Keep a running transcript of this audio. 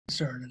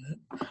Started it.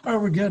 All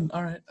right, we're good.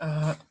 All right.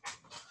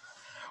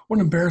 What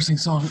an embarrassing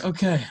song.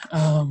 Okay.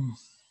 I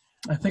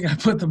think I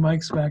put the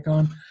mics back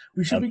on.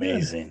 We should be good.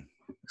 Amazing.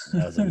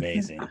 That was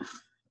amazing.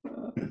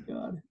 Oh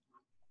God.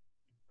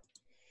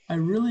 I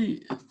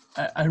really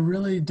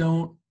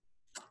don't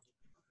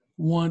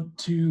want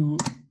to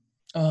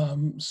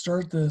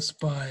start this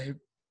by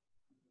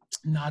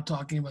not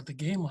talking about the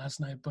game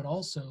last night, but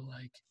also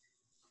like,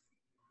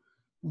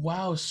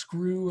 wow,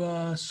 screw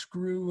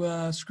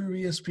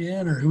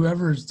ESPN or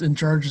whoever's in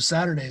charge of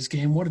Saturday's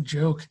game. What a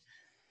joke.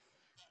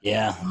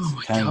 Yeah, Oh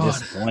my kind of God.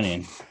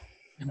 disappointing.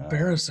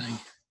 Embarrassing.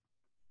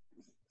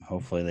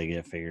 Hopefully they get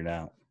it figured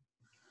out.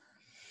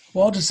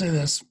 Well, I'll just say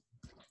this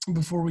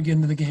before we get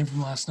into the game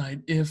from last night.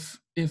 If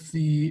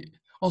the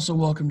also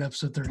welcome to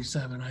episode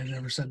 37. I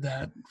never said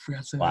that.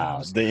 Forgot to say Wow,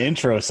 that. the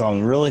intro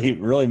song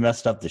really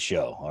messed up the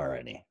show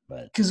already.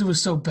 But because it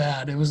was so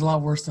bad, it was a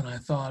lot worse than I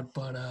thought.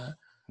 But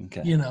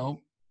okay. You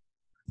know,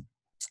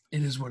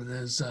 it is what it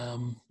is.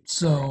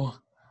 So,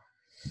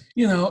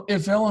 you know,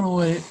 if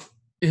Illinois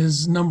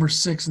is number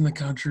 6 in the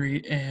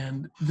country,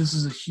 and this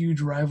is a huge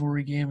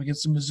rivalry game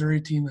against a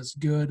Missouri team that's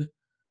good,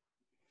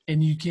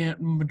 and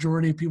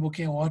majority of people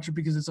can't watch it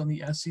because it's on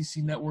the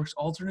SEC Network's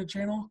alternate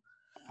channel.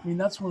 I mean,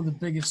 that's one of the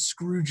biggest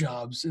screw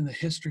jobs in the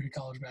history of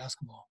college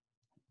basketball.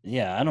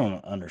 Yeah, I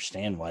don't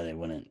understand why they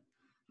wouldn't.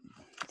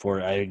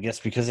 I guess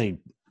because they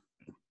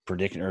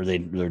predicted, or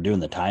they're doing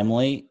the time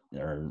late,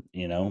 or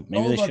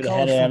maybe they should have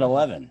had it at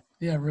 11.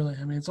 Yeah, really.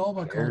 I mean, it's all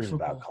about college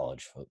football. About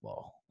college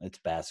football. It's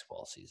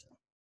basketball season.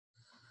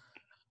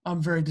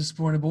 I'm very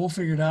disappointed, but we'll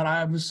figure it out.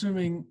 I'm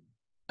assuming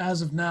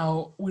as of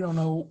now, we don't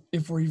know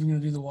if we're even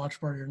going to do the watch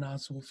party or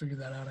not, so we'll figure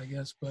that out, I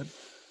guess. But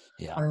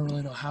yeah, I don't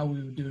really know how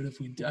we would do it if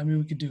we did. I mean,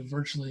 we could do it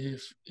virtually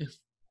if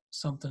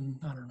something,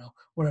 I don't know,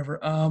 whatever.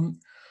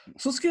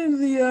 So let's get into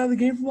the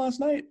game from last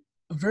night.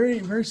 A very,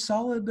 very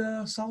solid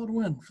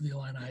win for the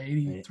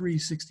Illini,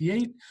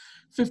 83-68,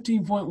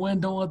 15-point win.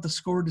 Don't let the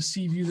score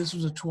deceive you. This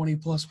was a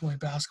 20-plus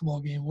point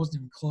basketball game. It wasn't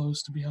even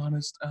close, to be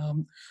honest.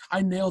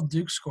 I nailed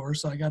Duke's score,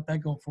 so I got that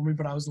going for me,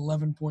 but I was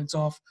 11 points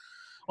off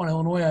on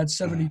Illinois. I had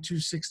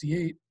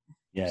 72-68.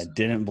 Yeah, I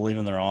didn't believe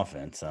in their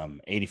offense.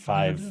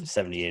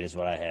 85-78 is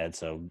what I had,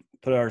 so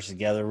put ours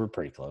together, we're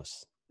pretty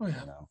close. Oh,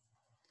 yeah.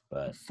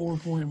 But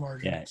 4-point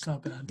margin. Yeah, it's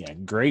not bad. Yeah,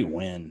 great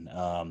win.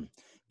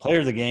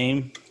 Player of the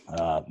game,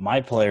 my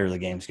player of the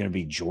game is going to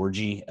be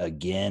Georgie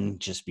again,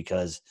 just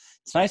because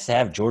it's nice to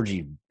have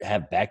Georgie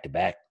have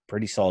back-to-back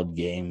pretty solid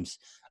games.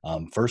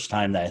 First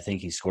time that I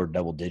think he scored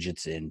double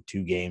digits in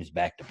 2 games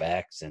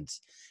back-to-back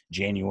since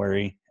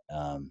January.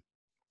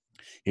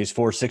 He was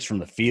 4-6 from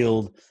the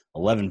field,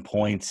 11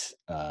 points.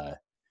 I think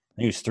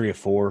he was 3 of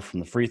 4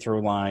 from the free throw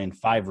line,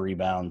 5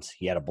 rebounds.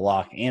 He had a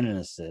block and an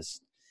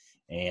assist.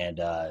 And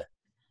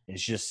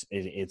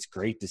it's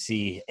great to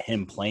see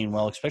him playing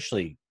well,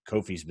 especially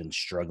Kofi's been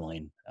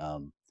struggling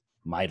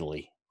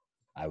mightily,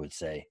 I would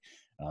say.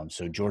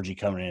 So Georgie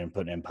coming in and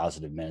putting in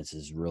positive minutes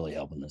is really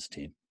helping this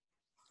team.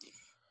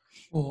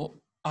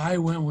 Well, I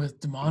went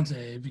with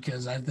DeMonte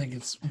because I think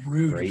it's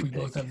rude if we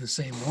both have the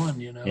same one,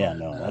 Yeah,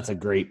 no, that's a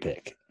great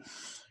pick.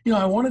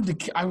 I wanted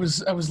to. I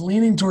was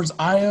leaning towards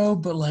Io,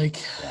 but like,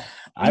 yeah.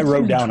 I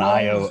wrote down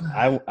Io.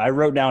 I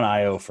wrote down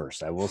Io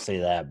first. I will say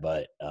that,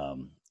 but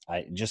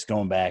I just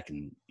going back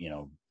and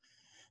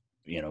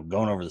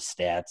going over the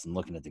stats and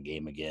looking at the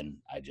game again,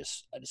 I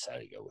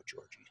decided to go with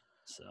Georgie.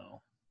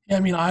 So yeah, I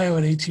mean Io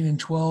at 18 and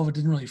 12. It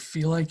didn't really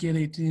feel like he had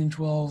 18 and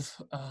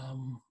 12.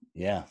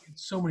 Yeah,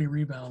 so many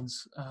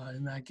rebounds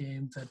in that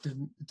game that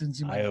didn't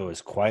seem. Io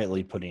is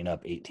quietly putting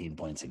up 18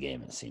 points a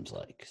game. It seems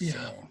like.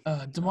 Yeah,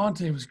 so.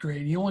 DeMonte was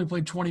great. He only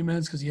played 20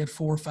 minutes because he had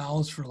 4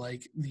 fouls for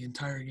like the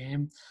entire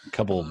game. A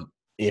couple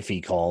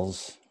iffy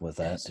calls with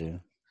that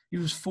too. He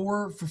was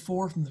 4 for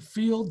 4 from the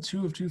field,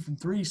 2 of 2 from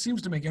 3. He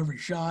seems to make every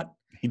shot.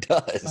 He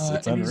does.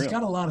 It's and unreal. He's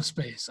got a lot of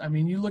space. I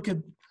mean, you look at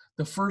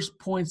the first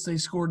points they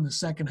scored in the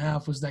second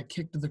half was that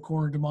kick to the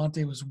corner.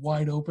 DeMonte was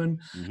wide open.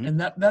 Mm-hmm. And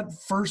that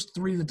first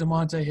 3 that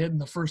DeMonte hit in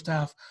the first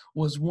half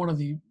was one of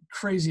the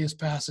craziest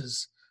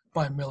passes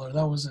by Miller.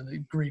 That was a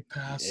great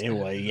pass.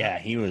 Yeah,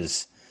 he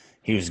was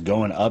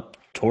going up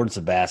towards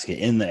the basket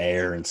in the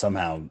air and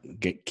somehow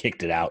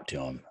kicked it out to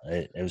him.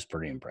 It was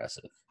pretty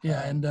impressive.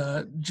 Yeah, and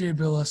Jay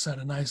Billis had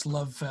a nice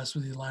love fest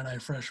with the Illini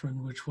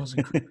freshman, which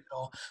wasn't great at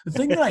all. The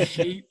thing that I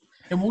hate,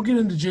 and we'll get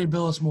into Jay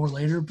Billis more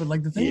later, but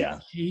like the thing that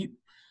I hate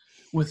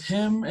with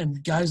him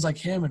and guys like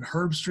him and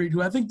Herb Street,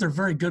 who I think they're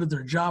very good at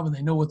their job and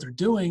they know what they're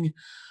doing,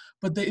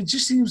 but it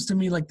just seems to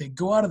me like they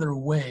go out of their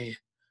way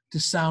to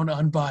sound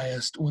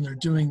unbiased when they're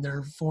doing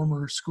their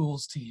former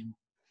school's team.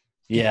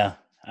 Yeah.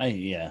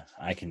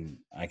 I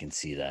can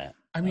see that.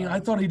 I mean, I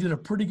thought he did a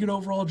pretty good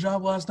overall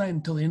job last night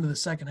until the end of the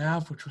second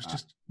half, which was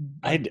just.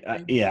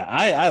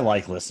 I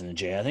like listening to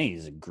Jay. I think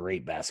he's a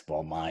great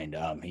basketball mind.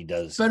 He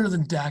does better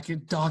than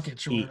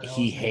Dockich.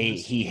 He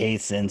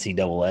hates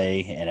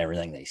NCAA and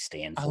everything they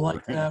stand for. I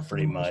like that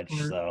pretty much.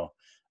 So,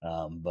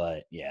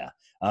 but yeah.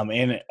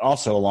 And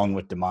also along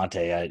with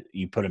DeMonte,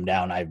 you put him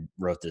down. I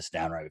wrote this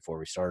down right before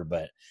we started,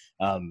 but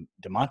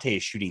DeMonte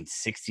is shooting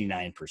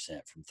 69%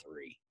 from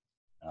 3.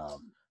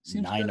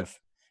 9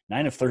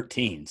 of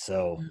 13.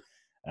 So,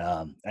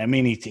 I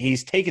mean,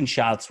 he's taking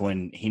shots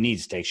when he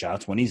needs to take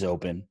shots, when he's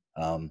open,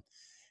 and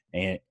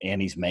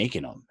he's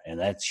making them, and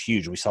that's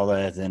huge. We saw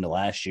that at the end of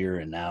last year,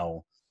 and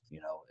now,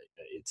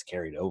 it's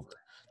carried over.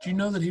 Do you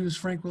know that he was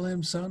Frank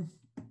Williams' son?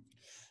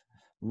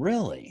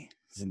 Really?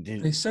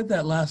 They said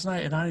that last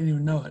night, and I didn't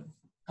even know it.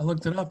 I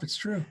looked it up. It's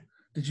true.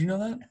 Did you know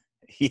that?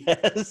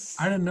 Yes.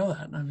 I didn't know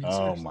that. I mean,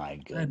 oh my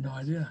goodness. I had no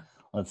idea.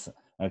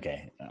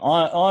 Okay.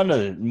 On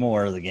to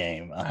more of the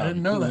game. I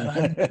didn't know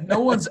that.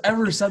 No one's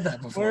ever said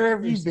that before. Where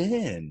have you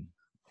been?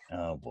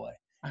 Oh boy.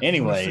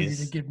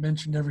 Anyways, to get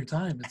mentioned every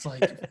time. It's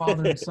like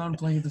father and son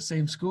playing at the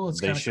same school. It's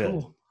kind of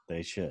cool.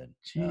 They should.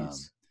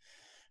 Jeez.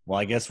 Well,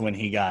 I guess when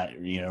he got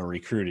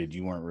recruited,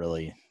 you weren't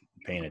really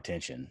paying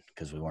attention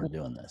because we weren't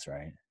doing this,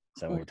 right?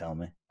 Is that what you're telling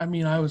me? I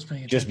mean, I was paying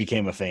attention. Just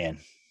became a fan.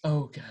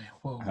 Okay.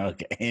 Whoa.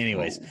 Okay.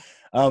 Anyways,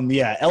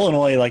 yeah,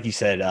 Illinois, like you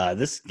said,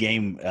 this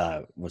game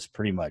was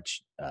pretty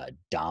much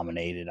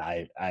dominated.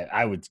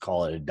 I would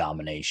call it a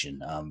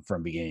domination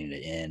from beginning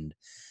to end.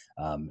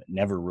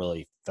 Never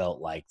really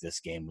felt like this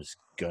game was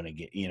going to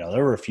get,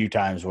 there were a few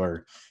times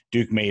where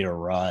Duke made a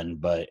run,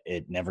 but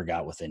it never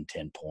got within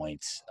 10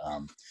 points.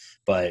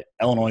 But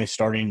Illinois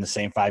starting the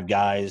same 5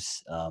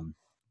 guys,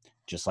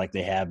 just like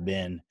they have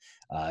been.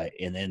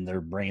 And then they're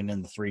bringing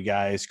in the 3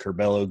 guys,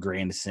 Curbelo,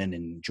 Grandison,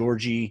 and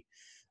Georgie,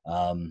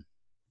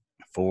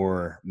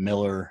 for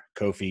Miller,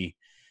 Kofi,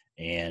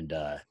 and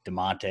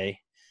DeMonte.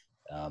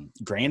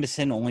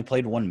 Grandison only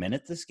played 1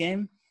 minute this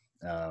game,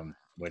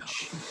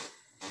 which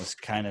was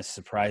kind of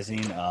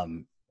surprising.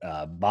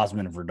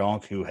 Bosman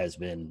Verdonk, who has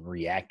been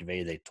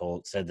reactivated, they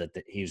said that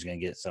he was going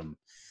to get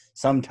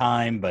some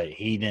time, but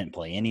he didn't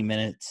play any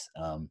minutes.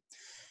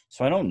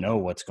 So I don't know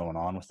what's going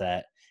on with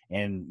that.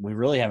 And we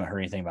really haven't heard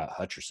anything about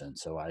Hutcherson,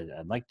 so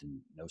I'd like to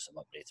know some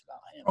updates about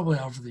him. Probably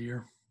out for the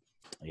year.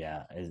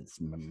 Yeah,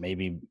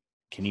 maybe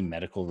can he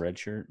medical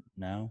redshirt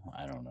now?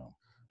 I don't know.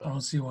 But, I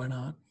don't see why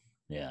not.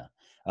 Yeah.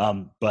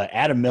 But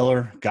Adam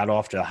Miller got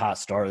off to a hot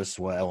start. This is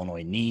what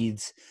Illinois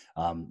needs.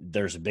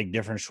 There's a big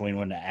difference between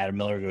when Adam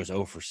Miller goes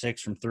 0 for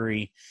 6 from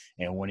 3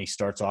 and when he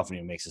starts off and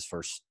he makes his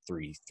first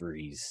 3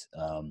 threes.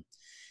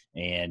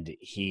 And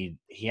he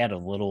had a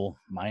little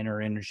minor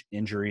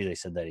injury. They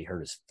said that he hurt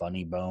his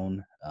funny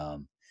bone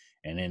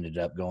and ended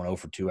up going 0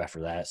 for 2 after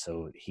that.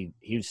 So he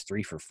was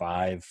 3 for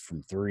 5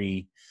 from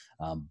 3.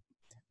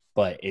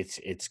 But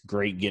it's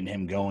great getting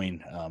him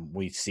going.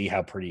 We see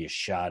how pretty his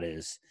shot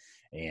is.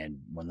 And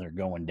when they're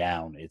going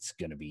down, it's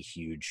going to be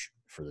huge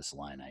for this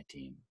Illini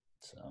team.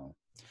 So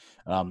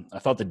I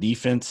thought the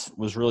defense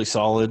was really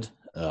solid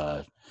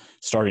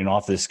starting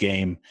off this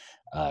game.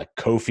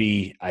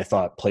 Kofi, I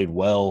thought, played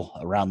well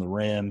around the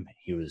rim.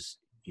 He was,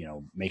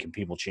 making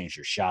people change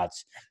their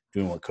shots,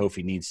 doing what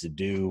Kofi needs to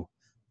do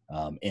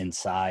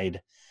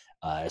inside.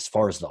 As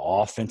far as the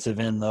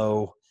offensive end,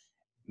 though,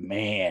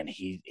 man,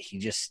 he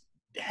just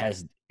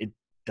has – it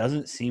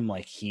doesn't seem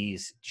like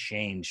he's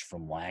changed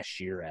from last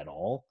year at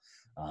all.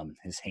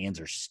 His hands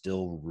are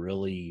still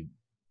really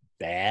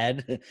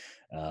bad.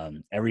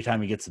 Every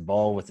time he gets the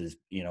ball with his,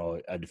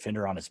 a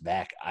defender on his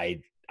back,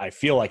 I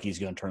feel like he's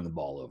going to turn the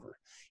ball over.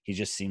 He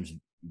just seems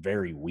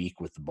very weak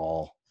with the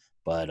ball.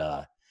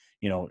 But,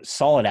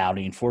 solid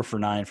outing, 4 for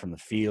 9 from the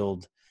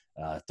field,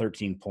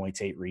 13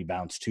 points, 8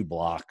 rebounds, 2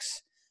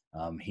 blocks.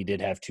 He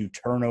did have 2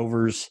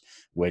 turnovers,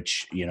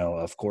 which,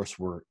 of course,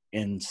 were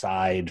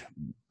inside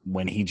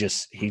when he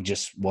just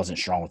wasn't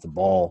strong with the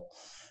ball.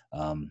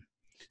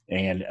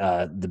 And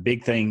the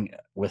big thing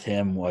with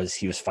him was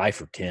he was 5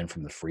 for 10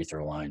 from the free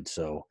throw line.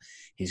 So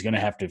he's going to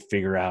have to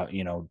figure out,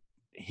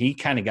 he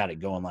kind of got it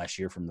going last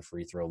year from the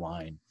free throw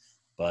line.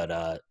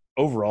 But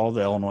overall,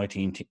 the Illinois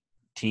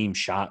team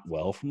shot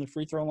well from the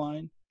free throw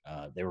line.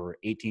 They were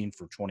 18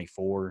 for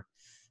 24,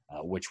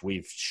 which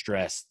we've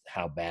stressed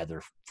how bad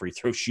their free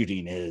throw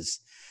shooting is.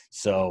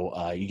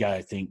 So you got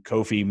to think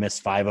Kofi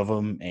missed 5 of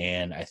them,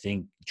 and I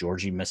think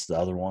Georgie missed the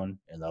other one,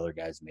 and the other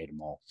guys made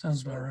them all.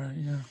 Sounds about right,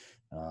 yeah.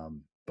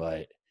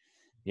 But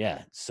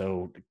yeah,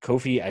 so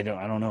Kofi, I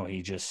don't know.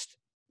 He's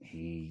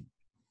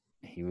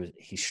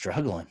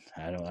struggling.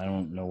 I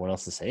don't know what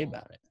else to say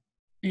about it.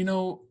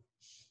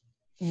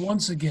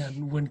 Once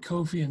again, when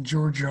Kofi and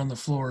George are on the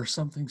floor,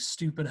 something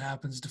stupid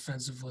happens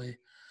defensively.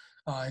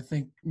 I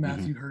think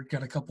Matthew Hurt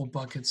got a couple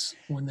buckets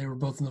when they were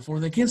both on the floor.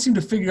 They can't seem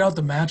to figure out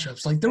the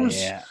matchups. Like, there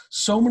was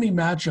so many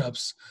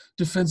matchups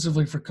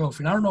defensively for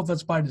Kofi. And I don't know if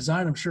that's by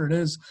design. I'm sure it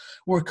is.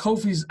 Where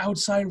Kofi's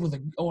outside with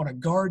a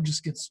guard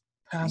just gets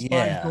passed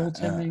by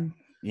goaltending.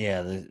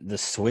 The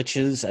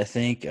switches, I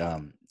think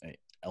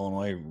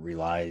Illinois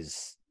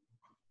relies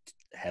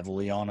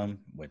heavily on them,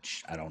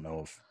 which I don't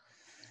know if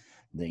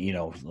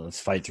let's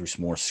fight through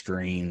some more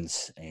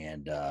screens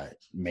and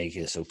make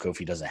it so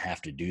Kofi doesn't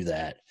have to do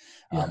that.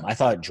 I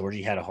thought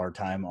Georgie had a hard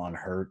time on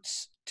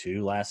Hurts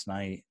too last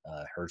night.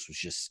 Hurts was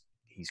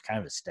he's kind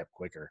of a step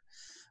quicker.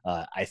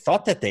 I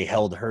thought that they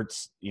held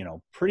Hurts,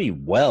 pretty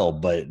well,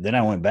 but then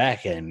I went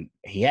back and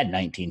he had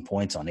 19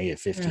 points on 8 of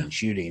 15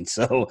 shooting.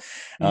 So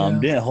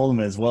didn't hold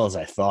him as well as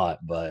I thought.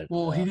 But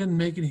he didn't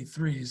make any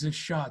threes. His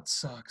shot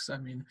sucks. I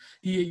mean,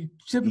 he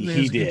typically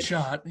has a good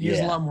shot. He has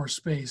a lot more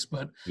space,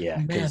 but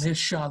man, his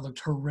shot looked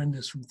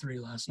horrendous from 3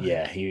 last night.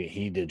 Yeah,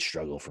 he did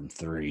struggle from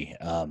 3.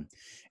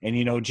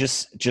 And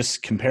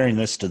just comparing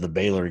this to the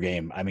Baylor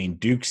game, I mean,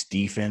 Duke's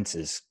defense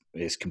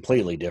is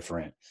completely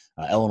different.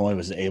 Illinois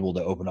was able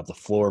to open up the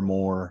floor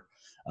more,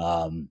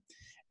 and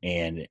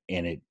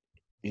it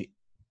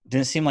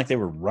didn't seem like they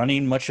were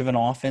running much of an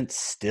offense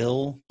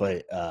still,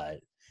 but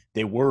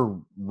they were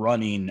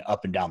running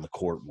up and down the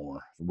court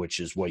more, which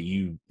is what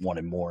you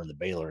wanted more in the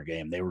Baylor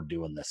game. They were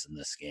doing this in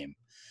this game.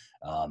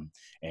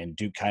 And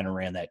Duke kind of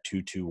ran that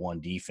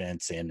 2-2-1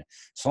 defense. And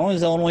as long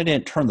as Illinois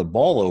didn't turn the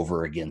ball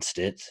over against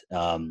it,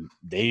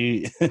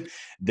 they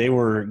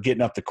were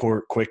getting up the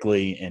court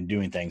quickly and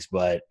doing things.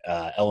 But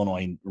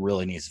Illinois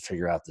really needs to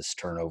figure out this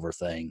turnover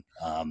thing.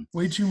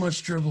 Way too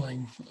much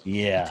dribbling.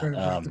 Yeah, trying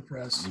to break the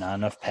press. Not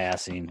enough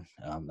passing.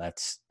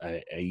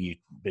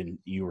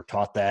 You were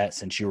taught that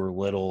since you were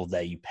little,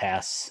 that you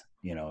pass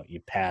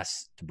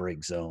to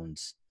break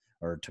zones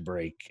or to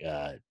break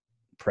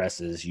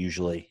presses.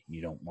 Usually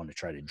you don't want to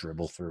try to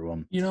dribble through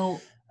them.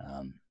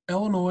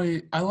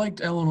 Illinois, I liked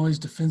Illinois'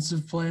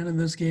 defensive plan in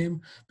this game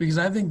because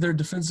I think their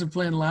defensive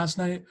plan last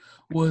night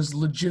was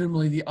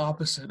legitimately the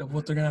opposite of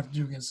what they're going to have to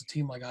do against a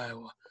team like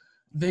Iowa.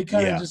 They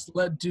kind of just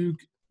let Duke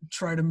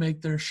try to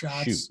make their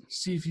shots,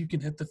 see if you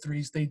can hit the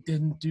threes. They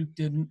didn't. Duke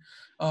didn't.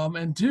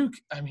 And Duke,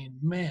 I mean,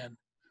 man,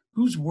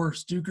 who's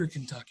worse, Duke or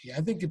Kentucky?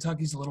 I think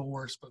Kentucky's a little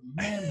worse, but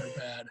man, they're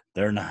bad.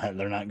 They're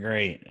not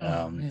great.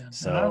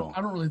 So I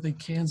don't really think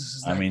Kansas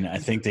is. I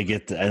think they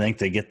get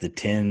the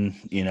 10,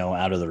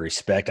 out of the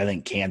respect. I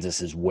think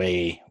Kansas is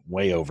way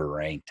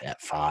overranked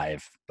at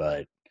 5,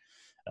 but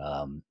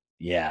and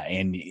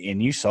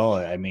you saw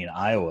it. I mean,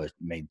 Iowa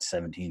made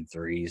 17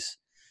 threes.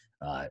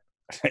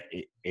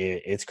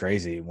 It's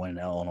crazy when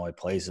Illinois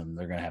plays them.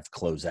 They're going to have to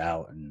close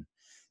out, and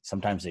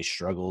sometimes they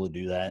struggle to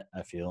do that,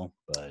 I feel,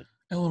 but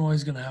Illinois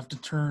is going to have to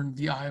turn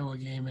the Iowa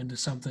game into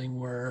something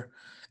where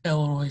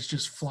Illinois is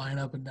just flying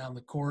up and down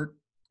the court,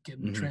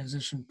 getting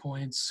transition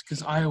points,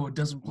 because Iowa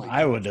doesn't play.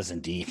 Iowa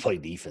doesn't play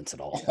defense at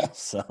all.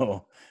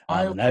 So,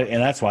 and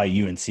that's why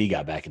UNC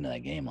got back into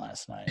that game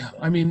last night. Yeah,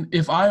 I mean,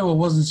 if Iowa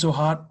wasn't so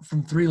hot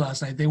from 3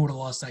 last night, they would have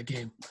lost that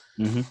game.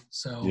 Mm-hmm.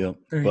 So,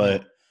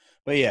 but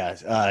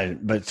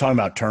talking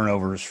about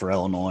turnovers for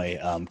Illinois,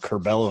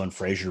 Curbelo and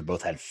Frazier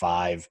both had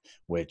 5,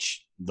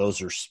 which those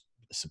are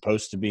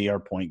supposed to be our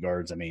point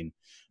guards. I mean,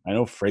 I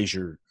know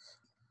Frazier,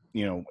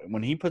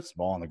 when he puts the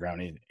ball on the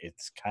ground,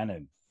 it's kind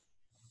of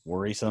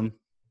worrisome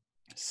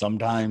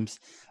sometimes.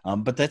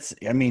 But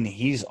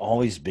he's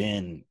always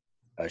been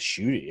a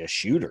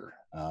shooter.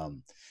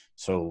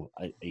 So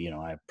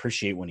I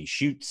appreciate when he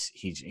shoots.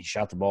 He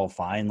shot the ball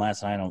fine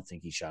last night. I don't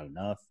think he shot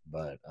enough,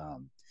 but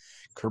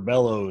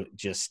Curbelo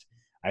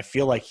I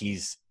feel like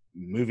he's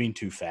moving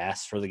too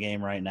fast for the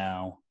game right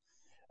now.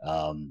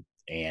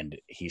 And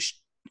he's,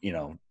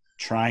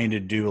 trying to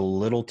do a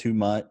little too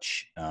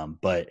much,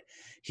 but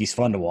he's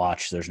fun to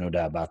watch. There's no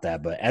doubt about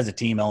that. But as a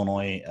team,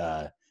 Illinois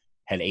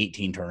had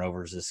 18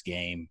 turnovers this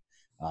game.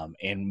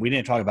 And we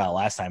didn't talk about it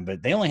last time,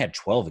 but they only had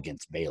 12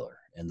 against Baylor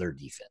in their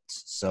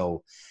defense.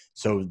 So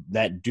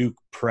that Duke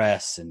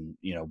press and,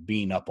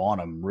 being up on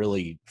them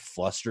really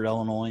flustered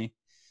Illinois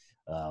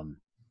a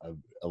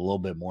little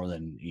bit more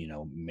than,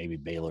 maybe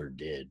Baylor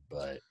did.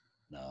 But,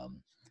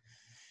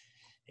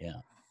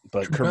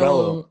 But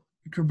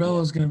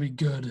Curbelo's going to be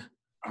good.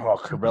 Oh,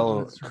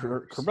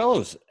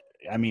 Curbelo's.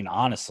 I mean,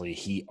 honestly,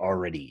 he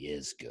already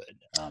is good.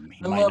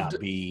 He might not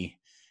be,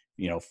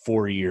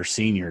 4-year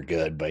senior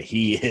good, but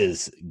he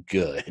is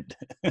good.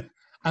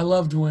 I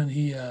loved when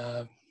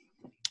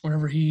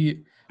whenever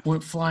he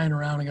went flying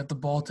around and got the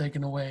ball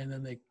taken away, and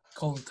then they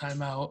called a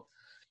timeout,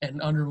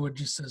 and Underwood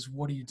just says,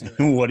 "What are you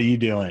doing? What are you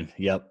doing?"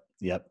 Yep.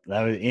 That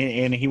was,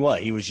 and he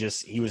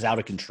was out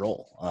of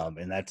control.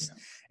 And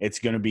it's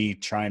going to be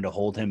trying to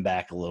hold him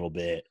back a little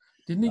bit.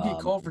 Didn't he get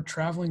called for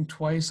traveling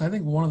twice? I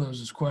think one of those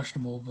is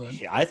questionable, but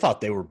I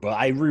thought they were.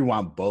 I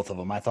rewound both of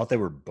them. I thought they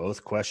were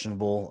both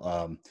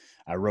questionable.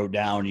 I wrote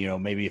down,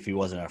 maybe if he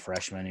wasn't a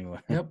freshman, he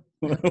would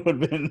have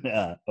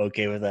been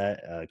okay with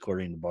that,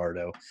 according to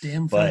Bardo.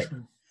 Damn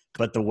freshman.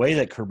 But the way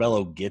that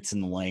Curbelo gets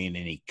in the lane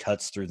and he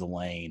cuts through the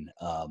lane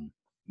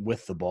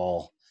with the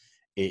ball,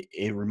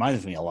 it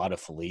reminds me a lot of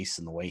Felice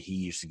and the way he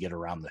used to get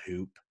around the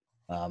hoop.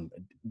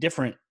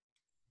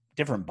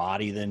 Different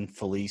body than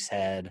Felice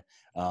had,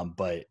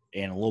 but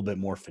and a little bit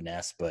more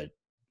finesse. But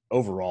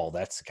overall,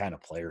 that's the kind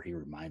of player he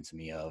reminds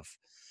me of.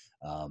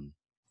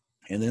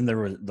 And then there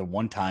was the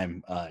one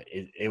time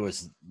it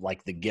was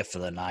like the gift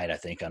of the night, I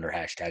think, under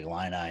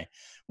 #Illini,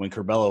 when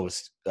Curbelo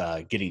was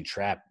getting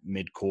trapped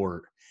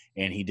mid-court,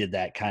 and he did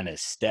that kind of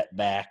step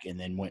back and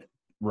then went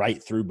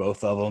right through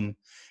both of them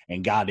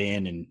and got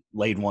in and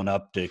laid one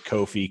up to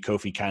Kofi.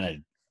 Kofi kind of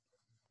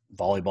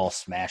volleyball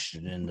smashed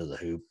it into the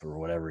hoop or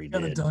whatever he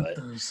Gotta did. dunk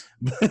those.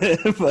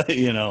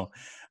 But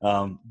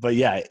but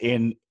yeah,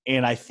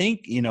 and I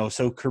think,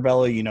 so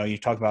Curbelo, you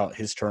talk about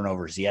his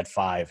turnovers. He had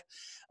 5,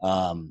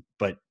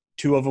 but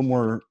 2 of them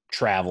were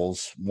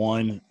travels.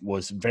 One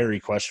was very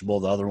questionable.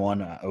 The other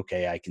one,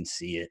 okay, I can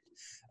see it.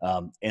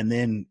 And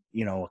then,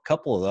 a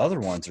couple of the other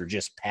ones are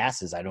just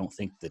passes I don't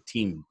think the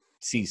team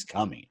sees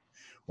coming,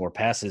 or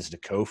passes to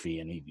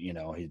Kofi, and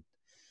he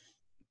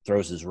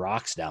throws his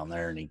rocks down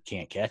there and he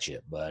can't catch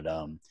it. But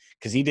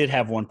because he did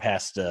have one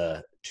pass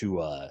to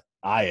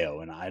Io,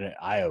 and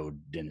Io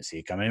didn't see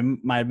it coming.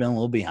 It might have been a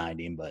little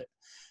behind him, but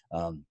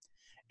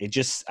it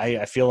just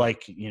I feel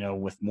like,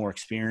 with more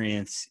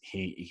experience,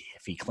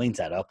 if he cleans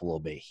that up a little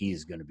bit,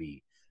 he's going to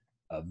be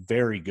a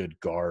very good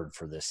guard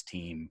for this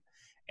team.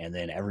 And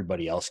then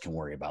everybody else can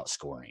worry about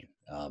scoring.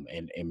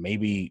 And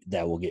maybe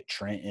that will get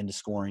Trent into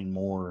scoring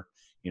more,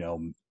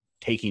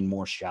 taking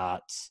more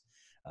shots.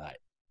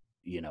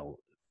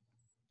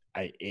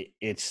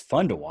 It's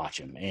fun to watch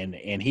him,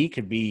 and he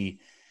could be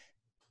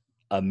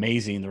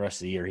amazing the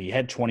rest of the year. He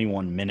had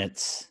 21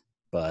 minutes,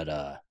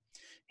 but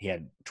he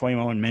had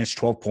 21 minutes,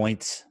 12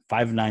 points,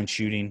 5 of 9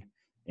 shooting,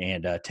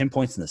 and 10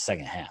 points in the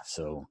second half.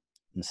 So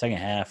in the second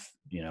half,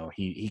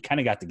 he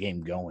kind of got the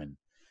game going.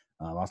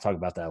 I'll talk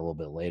about that a little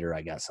bit later.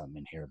 I got something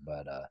in here,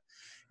 but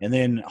and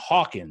then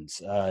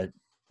Hawkins,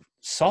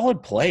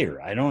 solid player.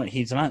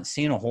 He's not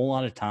seeing a whole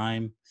lot of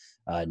time.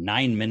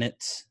 9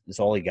 minutes is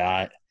all he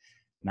got.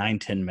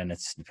 9-10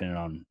 minutes, depending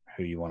on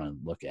who you want to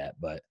look at.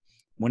 But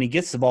when he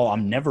gets the ball,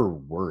 I'm never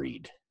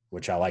worried,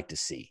 which I like to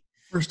see.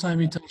 First time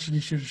he touched it, he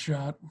should have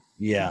shot.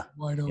 Yeah,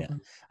 wide open. Yeah.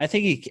 I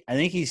think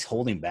he's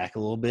holding back a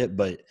little bit,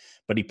 but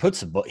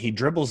he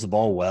dribbles the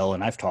ball well,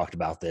 and I've talked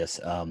about this.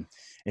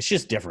 It's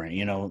just different,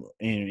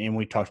 and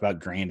we talked about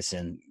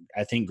Grandison.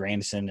 I think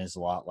Grandison is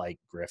a lot like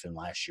Griffin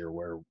last year,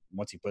 where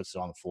once he puts it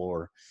on the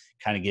floor,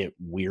 kind of get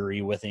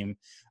weary with him.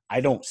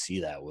 I don't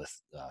see that with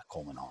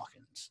Coleman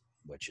Hawkins,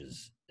 which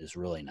is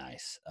really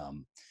nice.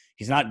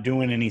 He's not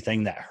doing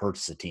anything that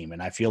hurts the team,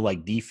 and I feel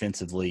like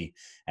defensively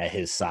at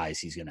his size,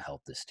 he's going to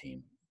help this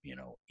team,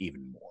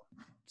 even more.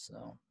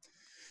 So,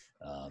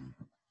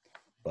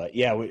 but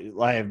yeah,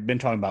 I've been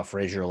talking about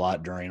Frazier a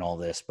lot during all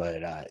this,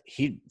 but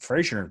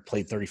Frazier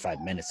played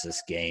 35 minutes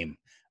this game.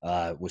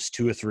 Was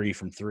 2 of 3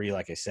 from 3,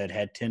 like I said,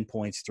 had 10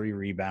 points, 3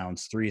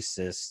 rebounds, 3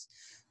 assists.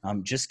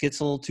 Just gets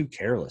a little too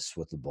careless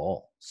with the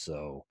ball.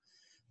 So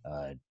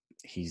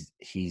he's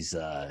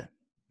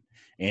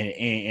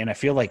and I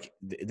feel like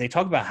they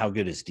talk about how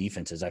good his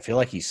defense is. I feel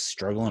like he's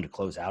struggling to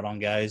close out on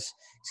guys.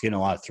 He's getting a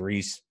lot of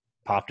threes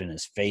popped in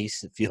his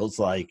face, it feels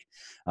like.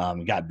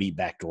 He got beat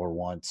backdoor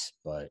once,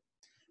 but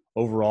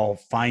overall,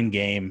 fine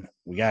game.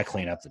 We got to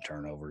clean up the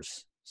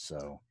turnovers.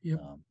 So, yep.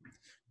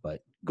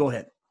 But go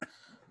ahead.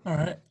 All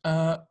right.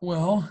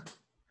 Well,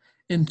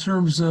 in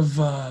terms of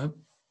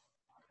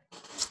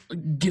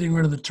getting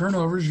rid of the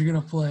turnovers, you're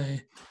going to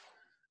play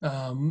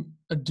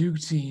a Duke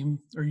team,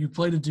 or you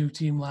played a Duke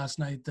team last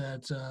night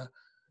that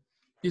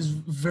is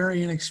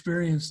very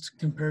inexperienced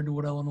compared to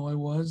what Illinois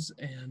was.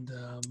 And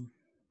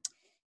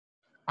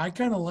I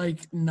kind of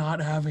like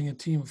not having a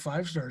team of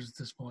 5-stars at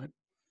this point.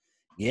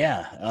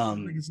 Yeah.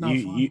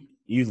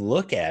 You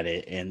look at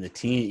it, and the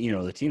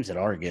teams that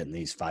are getting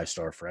these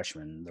 5-star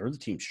freshmen, they're the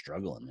teams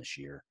struggling this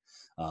year.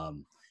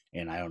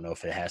 And I don't know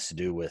if it has to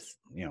do with,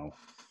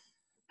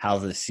 how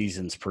the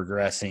season's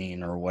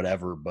progressing or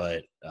whatever,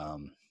 but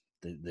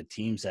the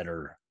teams that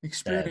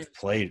have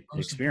played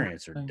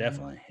experience are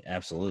definitely,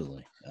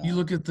 absolutely. You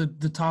look at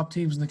the top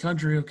teams in the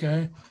country,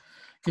 okay?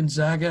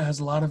 Gonzaga has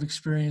a lot of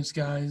experienced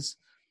guys.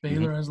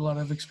 Baylor has a lot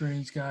of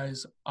experienced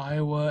guys.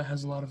 Iowa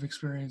has a lot of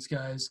experienced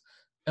guys.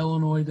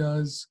 Illinois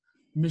does.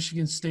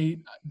 Michigan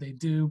State, they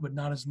do, but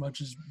not as much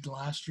as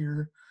last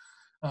year.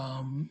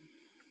 And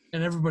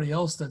everybody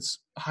else that's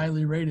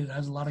highly rated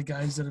has a lot of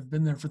guys that have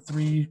been there for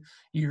 3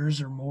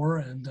 years or more.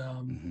 And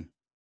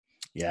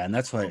yeah, and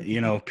that's what,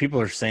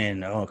 people are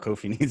saying, oh,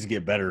 Kofi needs to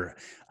get better.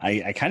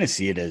 I kind of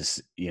see it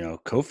as,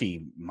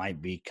 Kofi might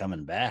be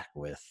coming back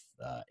with,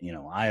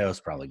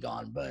 Io's probably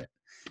gone, but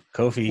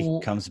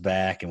Kofi comes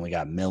back, and we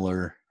got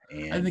Miller.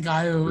 And I think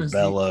Io's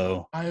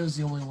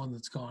the only one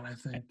that's gone, I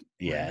think.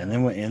 Yeah, and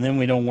then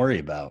we don't worry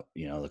about,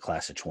 the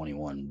class of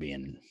 21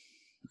 being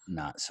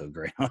not so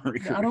great on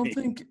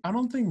recruiting. I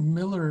don't think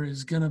Miller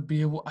is going to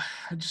be able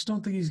 – I just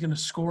don't think he's going to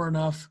score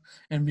enough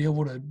and be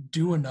able to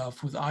do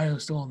enough with Io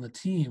still on the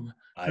team.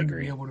 I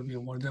agree. To be able to be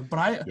one of them. But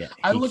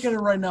I look at it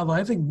right now, though.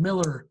 I think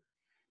Miller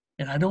 –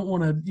 and I don't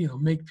want to,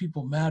 make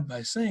people mad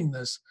by saying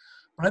this,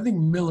 but I think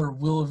Miller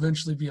will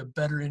eventually be a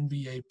better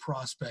NBA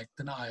prospect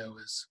than Io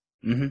is.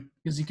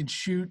 Because he can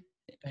shoot,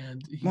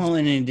 and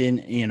it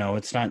didn't.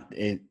 It's not.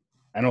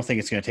 I don't think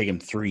it's going to take him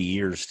 3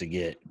 years to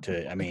get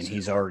to. I mean,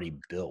 he's already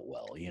built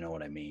well. You know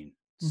what I mean?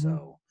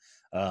 So,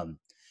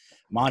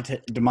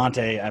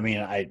 DeMonte. I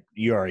mean,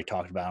 you already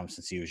talked about him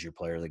since he was your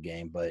player of the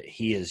game, but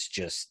he's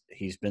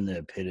been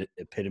the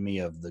epitome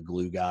of the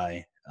glue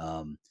guy.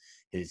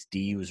 His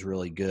D was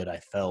really good. I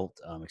felt,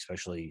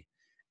 especially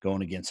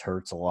going against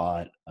Hurts a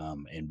lot,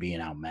 and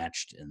being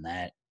outmatched in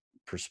that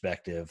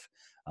perspective,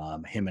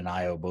 him and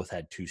Io both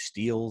had 2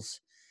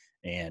 steals,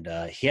 and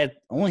he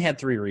only had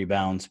 3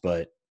 rebounds,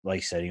 but like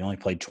you said, he only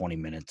played 20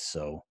 minutes,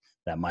 so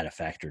that might have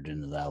factored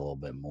into that a little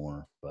bit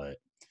more, but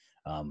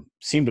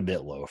seemed a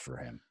bit low for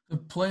him. The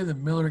play that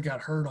Miller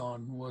got hurt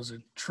on was a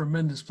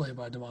tremendous play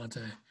by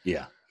DeMonte.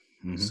 Yeah.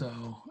 Mm-hmm.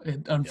 So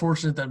it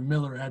unfortunate that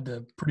Miller had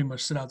to pretty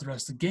much sit out the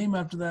rest of the game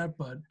after that,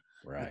 but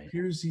it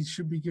appears he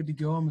should be good to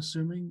go, I'm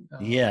assuming.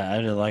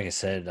 Like I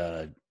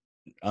said,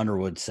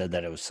 Underwood said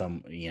that it was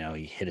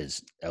he hit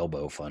his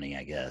elbow funny,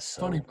 I guess.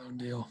 So. Funny bone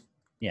deal.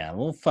 Yeah, a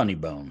little funny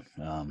bone.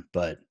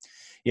 But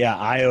yeah,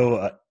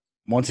 Io,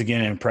 once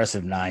again, an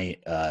impressive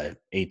night.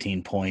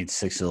 18 points,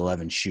 6 of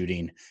 11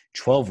 shooting,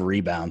 12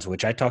 rebounds,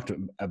 which I talked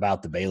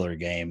about the Baylor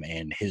game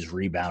and his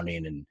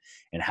rebounding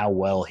and how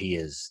well he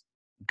is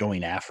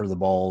going after the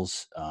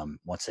balls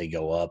once they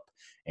go up.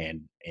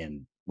 And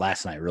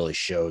last night really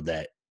showed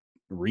that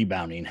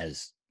rebounding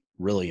has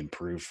really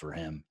improved for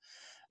him.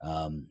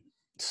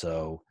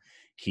 So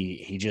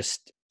he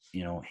just,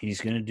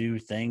 he's going to do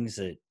things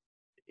that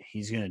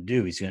he's going to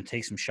do. He's going to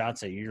take some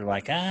shots that you're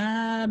like,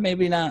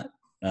 maybe not.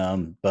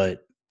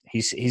 But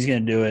he's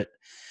going to do it.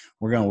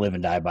 We're going to live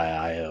and die by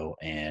Io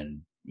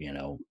and,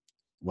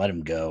 let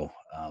him go.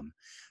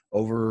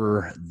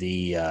 Over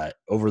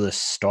the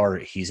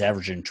start, he's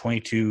averaging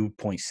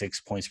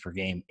 22.6 points per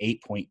game,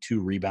 8.2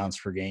 rebounds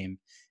per game,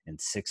 and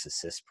 6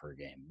 assists per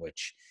game,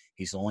 which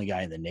he's the only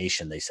guy in the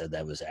nation they said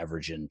that was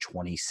averaging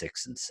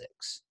 26 and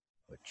 6,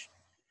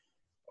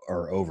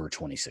 or over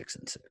 26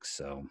 and 6.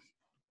 So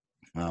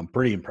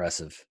pretty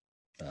impressive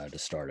to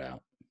start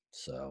out.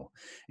 So,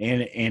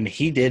 and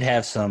he did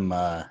have some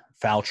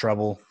foul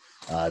trouble.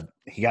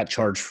 He got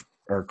charged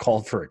or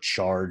called for a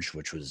charge,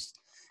 which was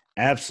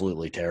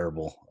absolutely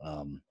terrible.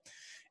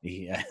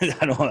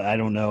 I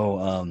don't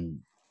know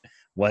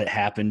what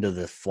happened to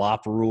the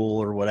flop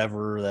rule or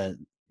whatever that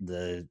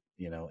the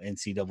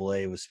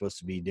NCAA was supposed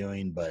to be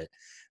doing, but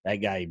that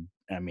guy,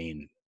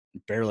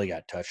 barely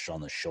got touched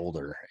on the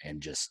shoulder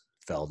and just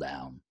fell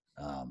down.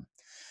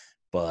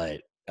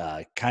 But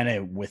kind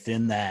of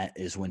within that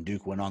is when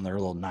Duke went on their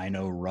little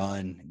 9-0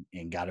 run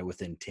and got it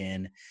within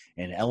 10.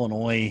 And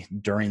Illinois,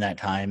 during that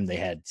time, they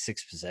had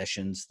 6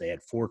 possessions. They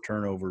had 4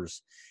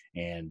 turnovers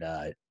and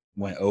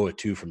went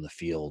 0-2 from the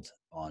field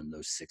on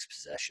those 6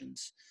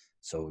 possessions.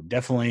 So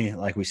definitely,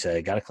 like we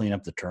said, got to clean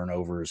up the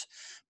turnovers.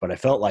 But I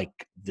felt like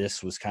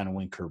this was kind of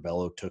when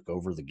Curbelo took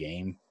over the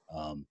game.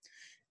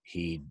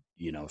 He,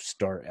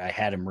 I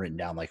had him written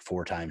down like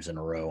 4 times in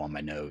a row on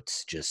my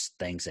notes, just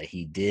things that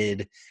he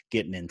did,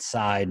 getting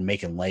inside,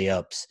 making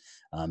layups,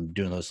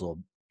 doing those little,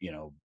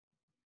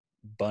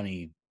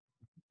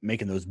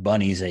 making those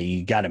bunnies that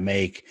you got to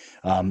make,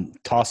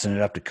 tossing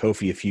it up to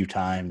Kofi a few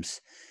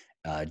times,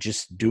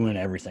 just doing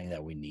everything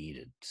that we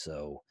needed.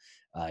 So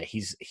I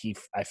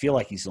feel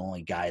like he's the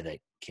only guy that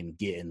can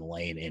get in the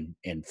lane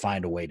and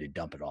find a way to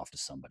dump it off to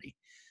somebody,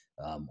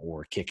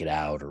 or kick it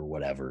out or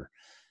whatever.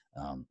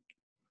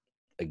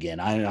 Again,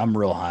 I'm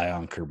real high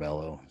on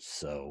Curbelo.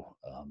 So,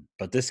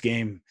 but this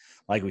game,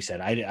 like we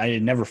said, I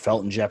never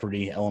felt in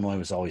jeopardy. Illinois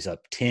was always up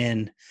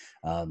 10.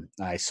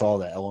 I saw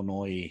that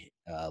Illinois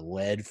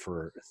led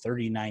for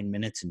 39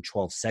 minutes and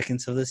 12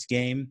 seconds of this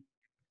game.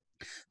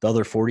 The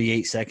other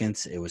 48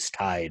 seconds, it was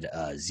tied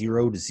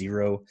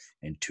 0-0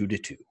 and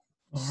 2-2.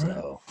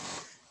 So,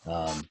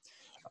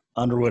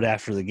 Underwood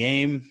after the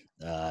game,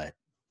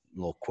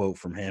 little quote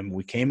from him: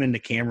 "We came into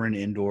Cameron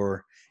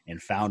Indoor and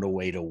found a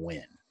way to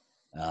win."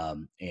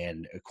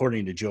 And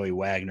according to Joey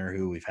Wagner,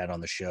 who we've had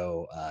on the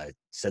show,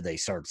 said they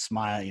started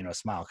smiling,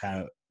 smile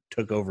kind of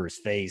took over his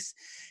face.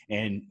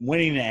 And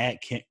winning at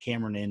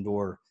Cameron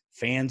Indoor,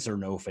 fans or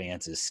no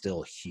fans, is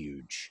still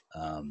huge.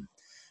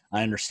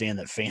 I understand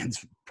that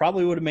fans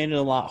probably would have made it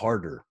a lot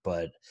harder,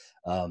 but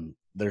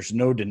there's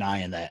no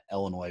denying that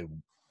Illinois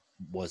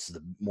was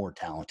the more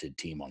talented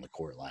team on the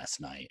court last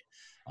night.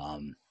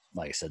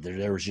 Like I said,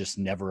 there was just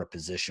never a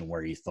position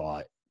where you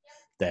thought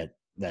that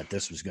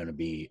this was going to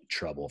be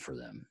trouble for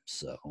them.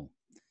 So,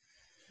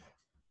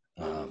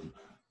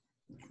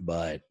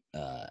 but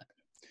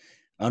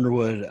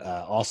Underwood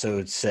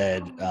also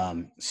said,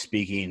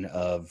 speaking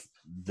of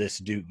this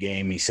Duke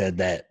game, he said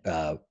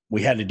that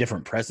we had a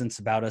different presence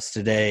about us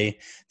today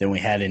than we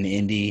had in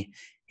Indy.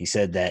 He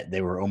said that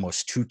they were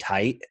almost too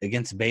tight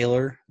against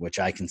Baylor, which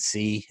I can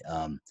see.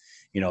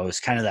 It was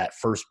kind of that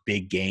first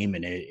big game,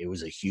 and it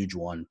was a huge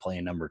one,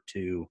 playing number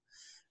 2.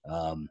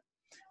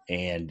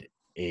 And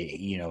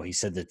he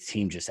said that the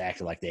team just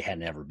acted like they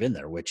hadn't ever been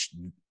there, which,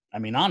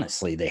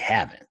 honestly, they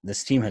haven't.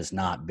 This team has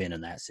not been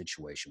in that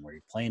situation where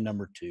you're playing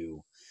number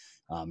 2.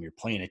 You're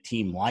playing a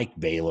team like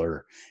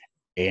Baylor,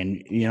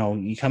 and,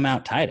 you come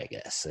out tight, I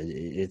guess.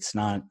 It's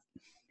not,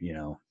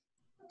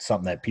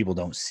 something that people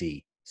don't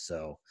see.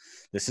 So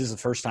this is the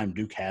first time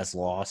Duke has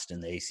lost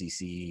in the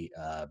ACC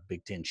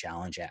Big Ten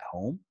Challenge at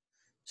home.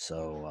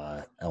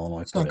 So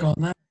Illinois put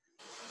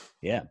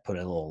a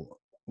little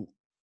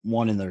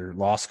one in their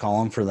loss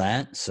column for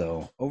that.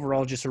 So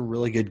overall, just a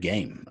really good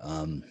game.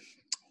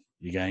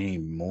 You got any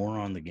more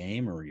on the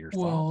game or your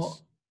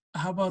thoughts?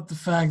 How about the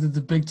fact that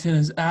the Big Ten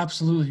is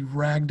absolutely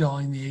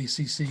ragdolling the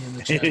ACC in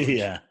the challenge?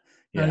 Yeah.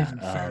 Not Yeah. even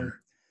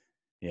fair.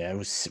 Yeah, it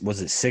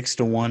was it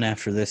 6-1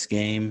 after this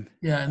game?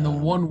 Yeah, and the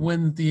one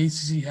win that the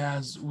ACC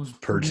has was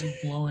Purdue, Purdue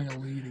blowing a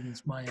lead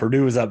against Miami.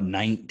 Purdue was up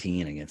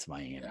 19 against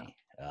Miami.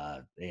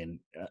 Yeah. And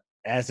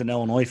as an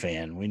Illinois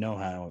fan, we know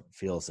how it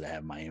feels to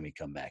have Miami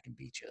come back and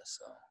beat you.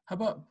 So, how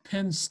about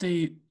Penn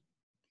State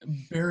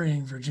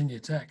burying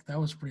Virginia Tech? That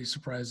was pretty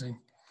surprising.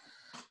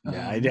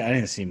 Yeah, I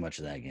didn't see much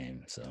of that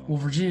game. So, well,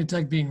 Virginia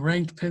Tech being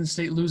ranked, Penn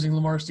State losing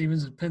Lamar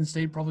Stevens, and Penn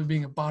State probably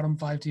being a bottom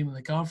 5 team in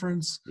the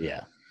conference.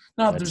 Yeah.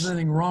 Not that there's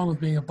anything wrong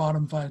with being a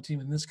bottom 5 team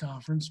in this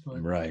conference,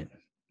 but right.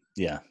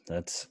 Yeah,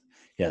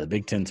 the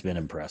Big Ten's been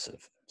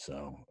impressive.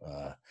 So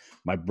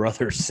my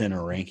brother sent a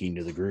ranking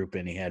to the group,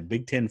 and he had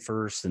Big Ten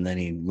first, and then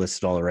he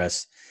listed all the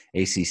rest,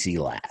 ACC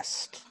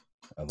last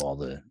of all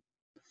the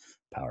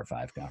Power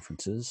 5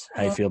 conferences.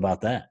 How do you feel about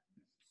that?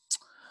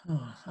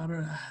 I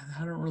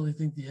don't really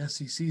think the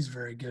SEC is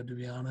very good, to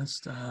be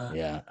honest.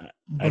 Yeah,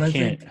 but I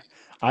can't.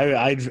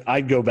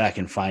 I'd go back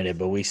and find it,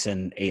 but we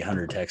send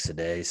 800 texts a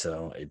day,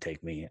 so it'd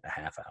take me a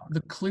half hour.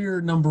 The clear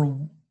number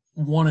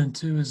 1 and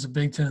 2 is the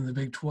Big Ten and the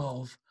Big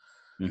 12,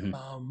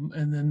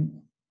 and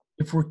then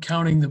if we're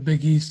counting the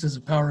Big East as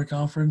a power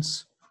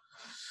conference,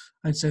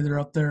 I'd say they're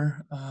up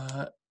there.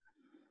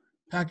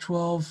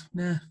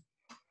 Pac-12,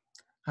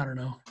 I don't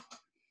know.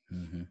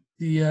 Mm-hmm.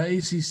 The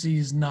ACC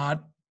is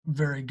not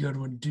very good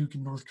when Duke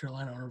and North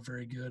Carolina are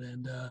very good.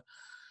 And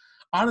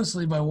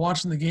honestly, by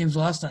watching the games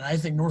last night, I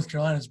think North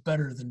Carolina is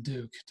better than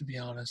Duke, to be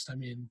honest. I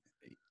mean,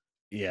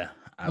 yeah,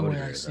 the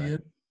way I see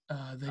it,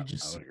 they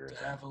just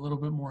have a little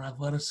bit more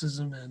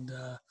athleticism and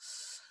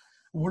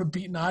would have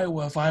beaten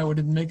Iowa if Iowa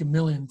didn't make a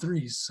million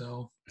threes.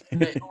 So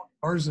and they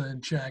Garza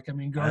in check. I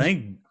mean, Garza,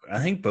 I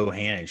think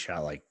Bohannon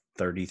shot like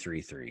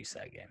 33 threes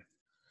that game.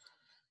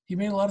 He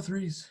made a lot of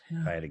threes. Yeah.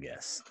 If I had to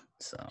guess.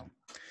 So,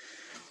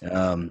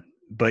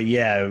 but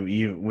yeah,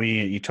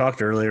 you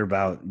talked earlier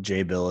about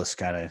Jay Billis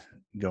kind of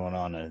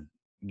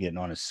getting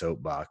on his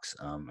soapbox.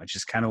 I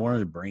just kind of wanted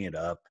to bring it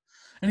up.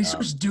 And he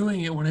starts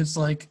doing it when it's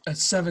like a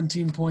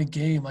 17-point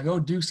game. Like, oh,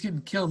 Duke's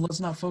getting killed.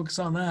 Let's not focus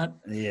on that.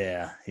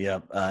 Yeah,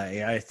 yep.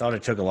 I thought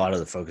it took a lot of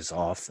the focus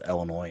off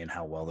Illinois and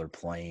how well they're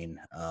playing.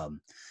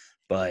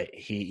 But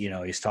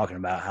he's talking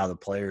about how the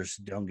players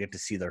don't get to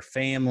see their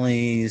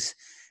families.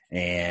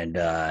 And,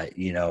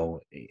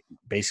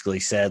 basically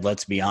said,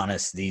 let's be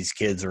honest, these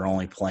kids are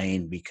only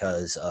playing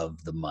because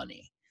of the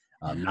money.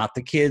 Not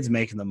the kids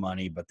making the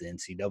money, but the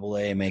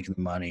NCAA making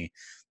the money,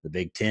 the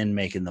Big Ten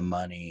making the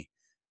money,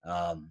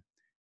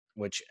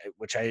 which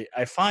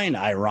I find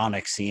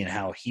ironic, seeing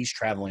how he's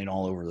traveling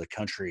all over the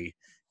country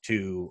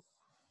to,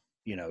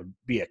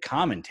 be a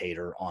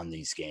commentator on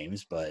these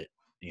games. But,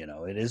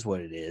 it is what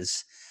it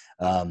is.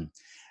 I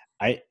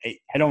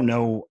don't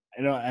know.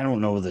 I don't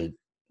know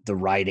the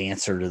right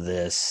answer to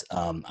this.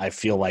 I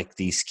feel like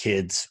these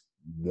kids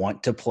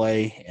want to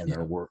play, and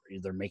they're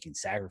making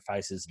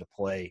sacrifices to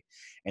play,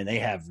 and they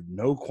have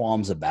no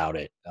qualms about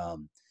it.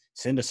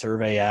 Send a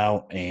survey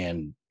out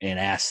and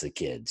ask the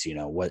kids,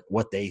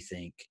 what they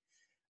think.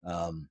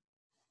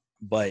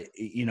 But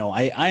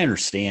I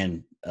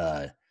understand,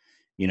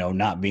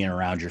 not being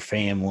around your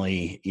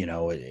family,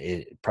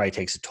 it probably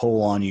takes a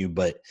toll on you,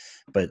 but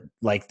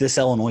like this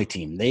Illinois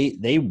team,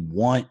 they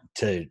want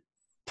to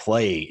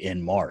play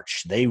in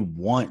March. They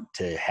want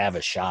to have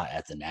a shot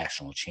at the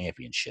national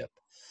championship.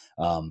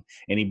 And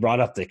he brought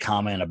up the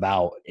comment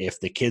about if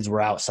the kids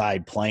were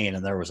outside playing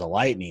and there was a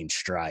lightning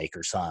strike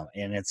or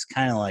something. And it's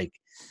kind of like,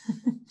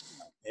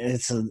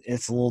 it's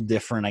a little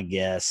different, I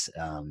guess.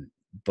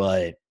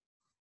 But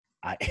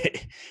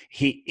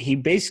he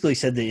basically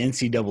said the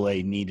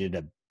NCAA needed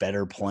a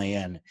better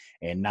plan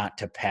and not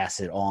to pass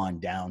it on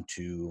down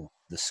to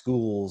the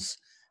schools,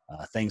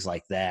 things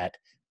like that.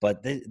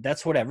 But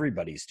that's what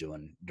everybody's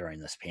doing during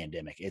this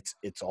pandemic.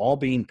 It's all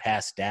being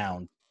passed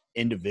down,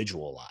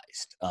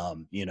 individualized.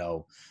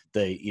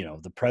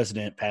 The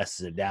president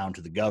passes it down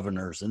to the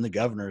governors, and the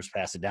governors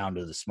pass it down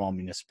to the small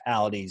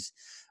municipalities,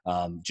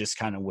 just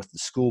kind of with the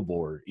school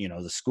board,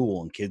 the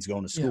school and kids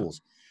going to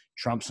schools. Yeah.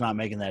 Trump's not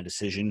making that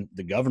decision.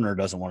 The governor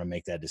doesn't want to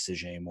make that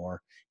decision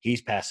anymore.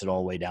 He's passed it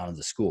all the way down to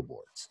the school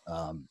boards.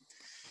 I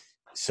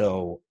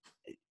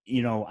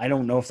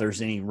don't know if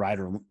there's any right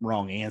or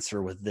wrong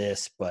answer with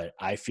this, but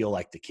I feel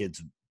like the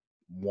kids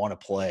want to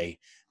play.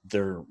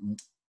 They're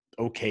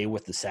okay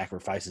with the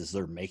sacrifices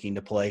they're making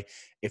to play.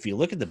 If you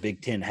look at the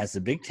Big Ten, has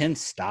the Big Ten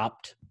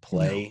stopped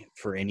play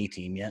for any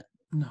team yet?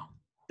 No.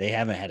 They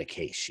haven't had a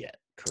case yet,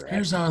 correct?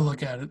 Here's how I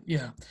look at it.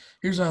 Yeah.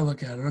 Here's how I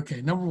look at it.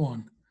 Okay, number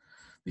one,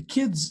 the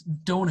kids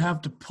don't have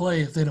to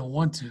play if they don't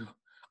want to.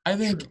 I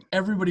think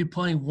everybody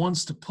playing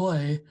wants to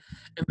play,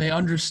 and they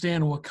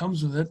understand what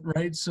comes with it,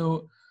 right?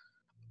 So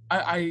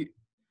I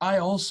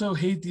also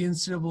hate the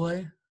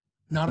NCAA,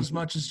 not as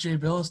much as Jay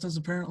Billis does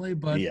apparently,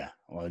 but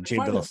Jay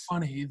Billis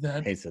funny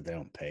that hates that they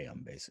don't pay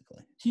him.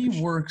 Basically,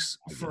 he works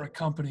for a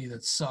company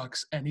that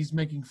sucks, and he's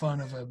making fun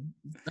of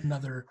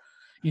another,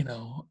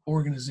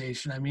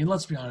 organization. I mean,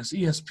 let's be honest,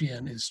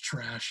 ESPN is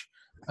trash.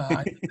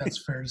 I think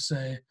that's fair to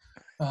say.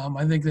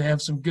 I think they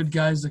have some good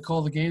guys that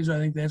call the games. I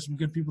think they have some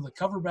good people that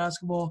cover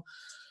basketball.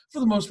 For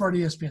the most part,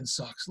 ESPN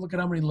sucks. Look at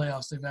how many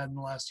layoffs they've had in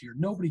the last year.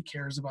 Nobody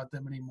cares about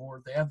them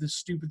anymore. They have this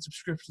stupid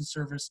subscription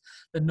service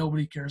that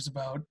nobody cares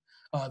about,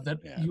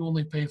 you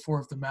only pay for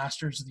if the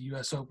Masters of the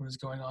U.S. Open is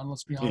going on.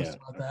 Let's be honest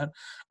about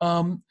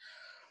that.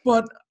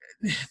 But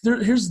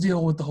here's the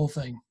deal with the whole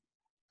thing.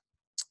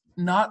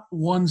 Not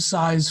one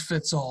size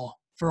fits all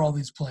for all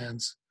these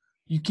plans.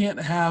 You can't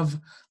have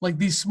 – like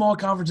these small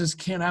conferences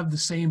can't have the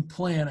same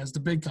plan as the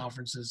big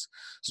conferences.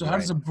 So how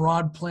does a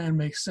broad plan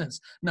make sense?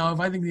 Now, if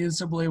I think the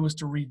NCAA was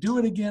to redo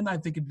it again, I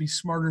think it'd be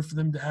smarter for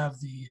them to have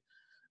the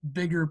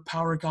bigger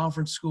power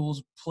conference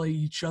schools play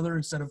each other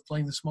instead of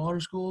playing the smaller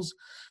schools.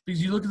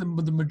 Because you look at them,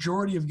 the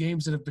majority of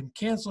games that have been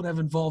canceled have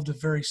involved a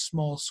very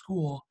small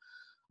school.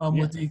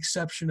 With the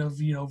exception of,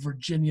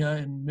 Virginia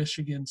and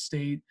Michigan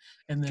State,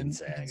 and then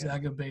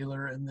Gonzaga,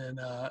 Baylor, and then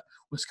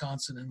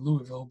Wisconsin and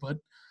Louisville. But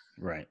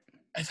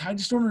I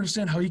just don't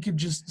understand how you could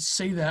just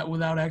say that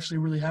without actually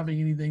really having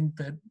anything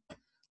that,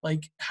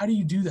 like, how do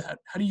you do that?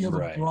 How do you have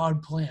a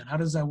broad plan? How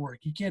does that work?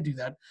 You can't do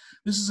that.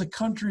 This is a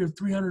country of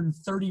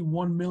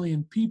 331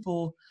 million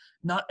people.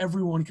 Not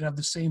everyone can have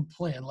the same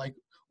plan. Like,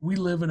 we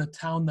live in a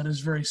town that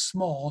is very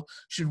small.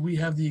 Should we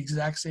have the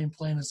exact same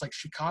plan as, like,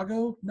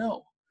 Chicago?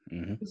 No.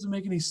 It doesn't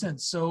make any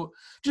sense. So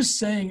just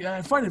saying,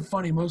 I find it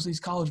funny, most of these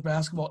college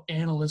basketball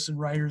analysts and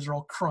writers are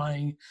all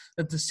crying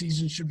that the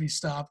season should be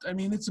stopped. I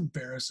mean, it's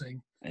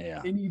embarrassing.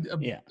 They need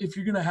if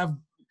you're going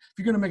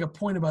to make a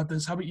point about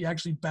this, how about you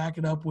actually back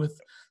it up with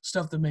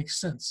stuff that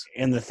makes sense?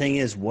 And the thing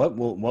is, what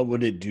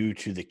would it do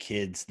to the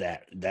kids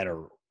that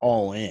are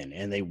all in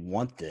and they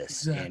want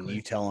this? And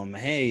you tell them,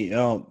 hey,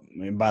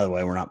 by the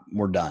way,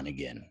 we're done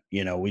again.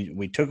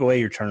 We took away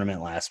your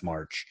tournament last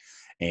March,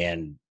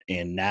 and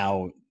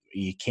now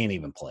you can't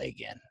even play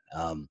again.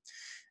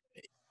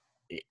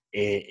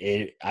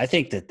 I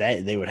think that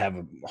they would have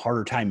a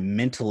harder time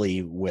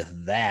mentally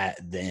with that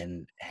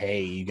than,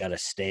 hey, you got to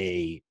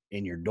stay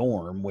in your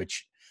dorm,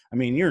 which, I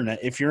mean,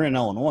 if you're in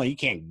Illinois, you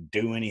can't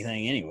do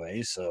anything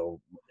anyway.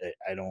 So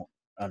I don't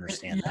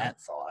understand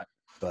that thought.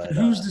 But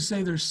who's to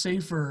say they're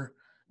safer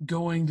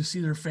going to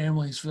see their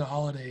families for the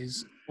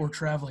holidays or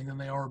traveling than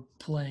they are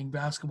playing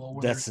basketball?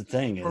 That's the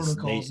thing is,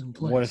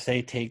 what if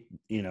they take,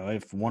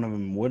 if one of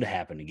them would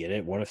happen to get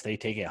it, what if they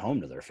take it home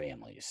to their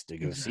families to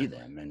go see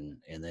them,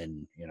 and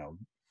then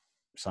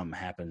something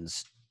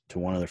happens to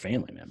one of their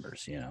family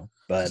members,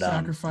 but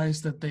sacrifice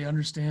that they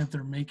understand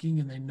they're making,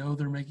 and they know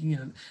they're making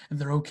it, and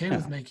they're okay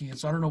with making it.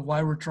 So I don't know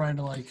why we're trying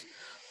to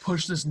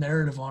push this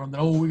narrative on them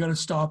that, we got to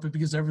stop it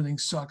because everything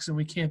sucks and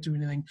we can't do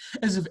anything,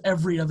 as if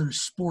every other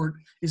sport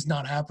is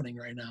not happening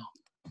right now.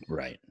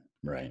 Right.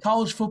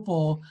 College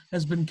football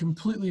has been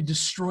completely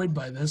destroyed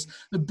by this.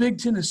 The Big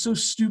Ten is so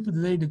stupid that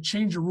they had to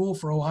change a rule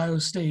for Ohio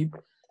State,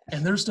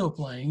 and they're still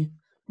playing.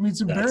 I mean,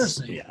 it's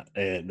embarrassing.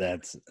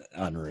 That's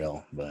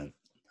unreal. But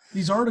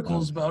these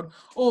articles about,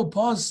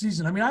 pause the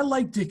season. I mean, I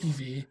like Dickie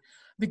V.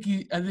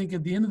 I think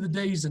at the end of the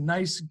day, he's a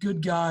nice,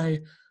 good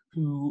guy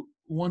who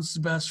wants the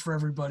best for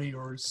everybody,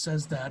 or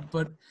says that.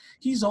 But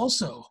he's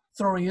also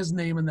throwing his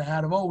name in the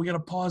hat of, we got to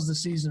pause the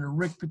season, or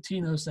Rick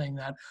Pitino saying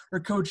that, or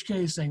Coach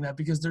K saying that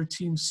because their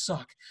teams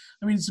suck.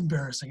 I mean, it's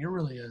embarrassing. It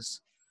really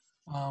is.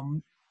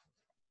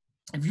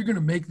 If you're going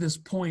to make this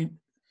point,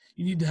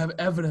 you need to have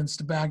evidence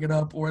to back it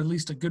up, or at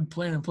least a good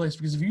plan in place.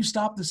 Because if you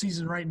stop the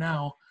season right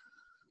now,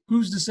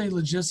 who's to say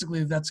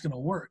logistically that's going to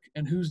work?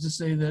 And who's to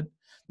say that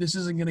this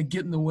isn't going to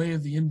get in the way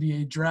of the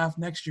NBA draft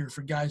next year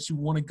for guys who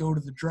want to go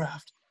to the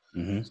draft?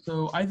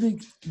 So I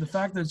think the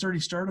fact that it's already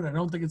started, I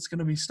don't think it's going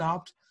to be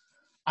stopped.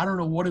 I don't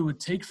know what it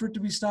would take for it to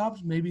be stopped.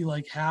 Maybe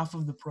like half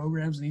of the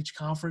programs in each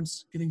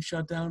conference getting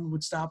shut down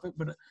would stop it,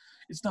 but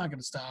it's not going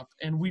to stop.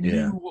 And we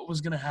knew what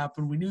was going to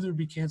happen. We knew there would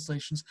be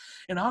cancellations.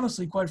 And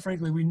honestly, quite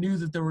frankly, we knew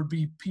that there would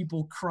be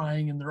people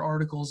crying in their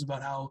articles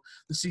about how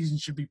the season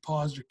should be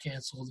paused or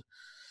canceled.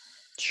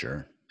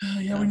 Sure.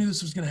 We knew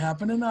this was going to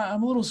happen. And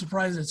I'm a little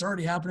surprised it's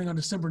already happening on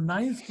December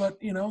 9th, but,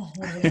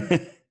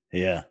 whatever.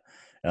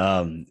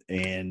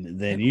 And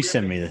then you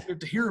send me you have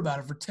to hear about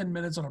it for 10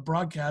 minutes on a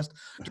broadcast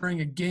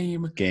during a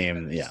game.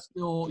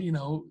 Still,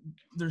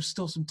 there's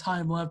still some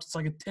time left. It's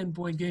like a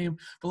 10-point game,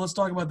 but let's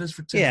talk about this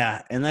for 10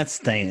 minutes. And that's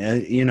the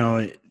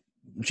thing.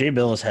 Jay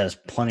Billis has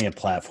plenty of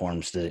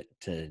platforms to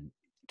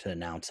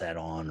announce that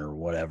on, or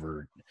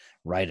whatever,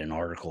 write an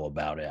article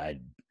about it.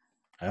 I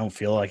don't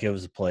feel like it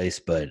was a place,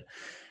 but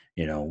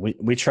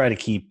we try to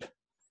keep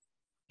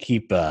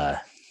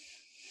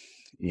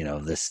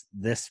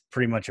this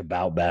pretty much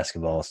about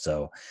basketball.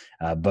 So,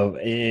 but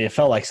it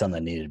felt like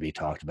something that needed to be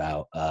talked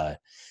about.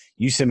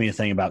 You sent me a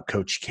thing about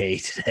Coach K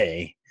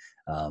today,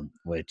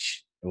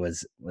 which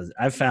was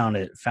I found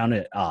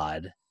it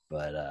odd,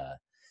 but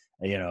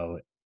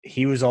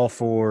he was all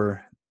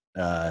for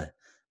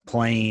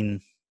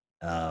playing,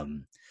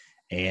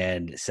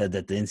 and said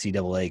that the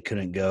NCAA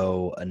couldn't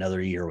go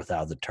another year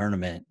without the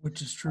tournament,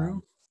 which is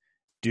true.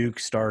 Duke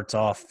starts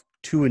off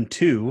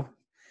 2-2.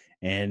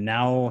 And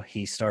now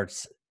he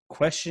starts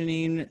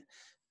questioning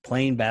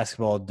playing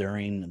basketball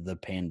during the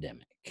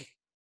pandemic.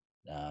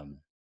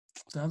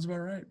 Sounds about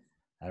right.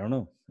 I don't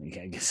know.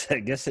 I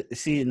guess.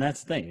 See, and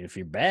that's the thing. If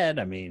you're bad,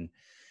 I mean,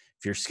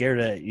 if you're scared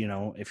of,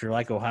 if you're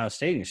like Ohio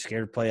State and you're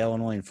scared to play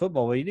Illinois in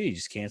football, what do? You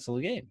just cancel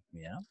the game.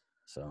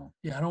 So.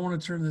 Yeah, I don't want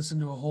to turn this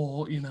into a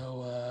whole,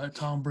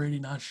 Tom Brady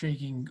not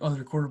shaking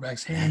other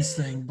quarterbacks' hands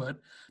thing. But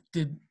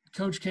did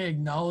Coach K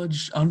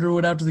acknowledge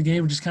Underwood after the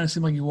game? It just kind of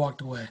seemed like he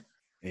walked away.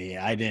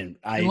 Yeah, I didn't.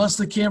 Unless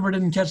the camera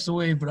didn't catch the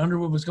wave, but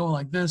Underwood was going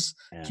like this.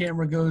 Yeah.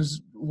 Camera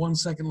goes 1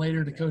 second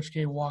later to Coach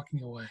K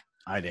walking away.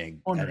 I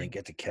didn't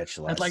get to catch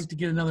the last I'd like to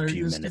get another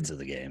few minutes of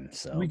the game.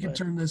 So we could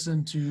turn this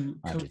into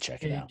Coach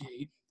check it out.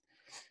 Gate.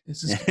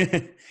 This is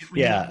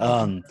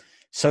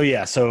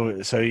yeah.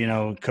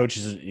 So Coach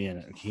is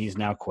he's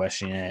now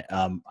questioning it.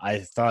 I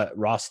thought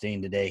Ross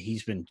Dean today,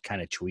 he's been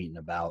kind of tweeting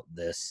about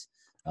this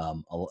a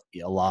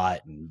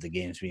lot and the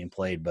games being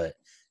played, but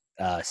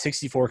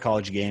 64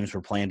 college games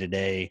were planned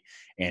today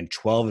and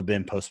 12 have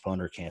been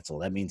postponed or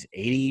canceled. That means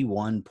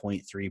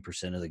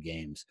 81.3% of the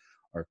games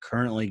are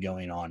currently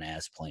going on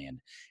as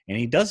planned. And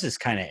he does this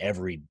kind of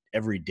every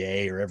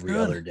day or every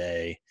other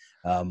day.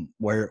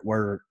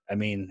 Where I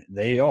mean,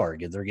 they're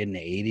getting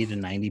 80 to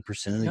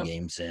 90% of the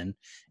games in,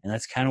 and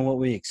that's kind of what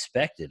we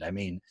expected. I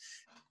mean,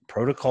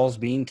 protocols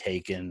being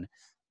taken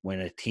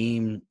when a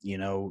team,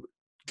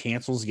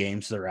 cancels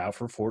games, they're out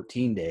for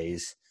 14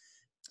 days,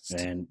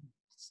 and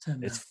it's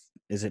 10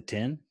 is it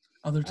 10?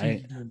 Other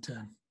teams are doing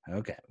 10.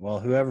 Okay, well,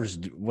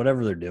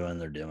 whatever they're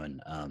doing.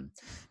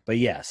 But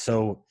yeah,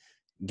 so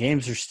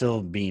games are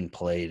still being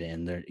played,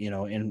 and they're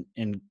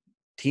and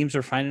teams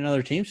are finding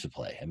other teams to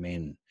play. I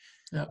mean.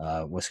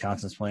 Yep.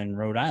 Wisconsin's playing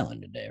Rhode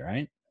Island today,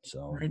 right?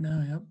 So right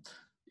now, yep.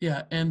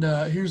 Yeah, and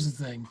here's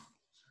the thing.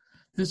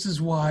 This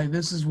is why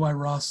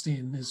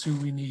Rothstein is who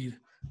we need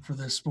for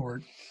this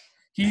sport.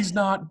 He's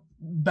not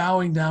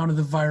bowing down to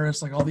the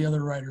virus like all the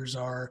other writers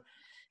are.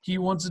 He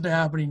wants it to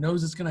happen. He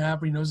knows it's going to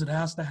happen. He knows it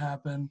has to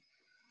happen.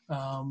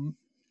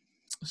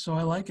 So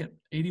I like it.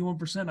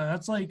 81%.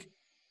 That's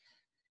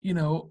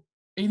 81%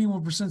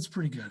 is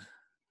pretty good.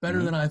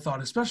 Better than I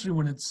thought, especially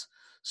when it's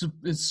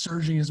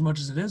surging as much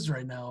as it is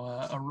right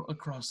now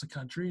across the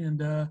country. And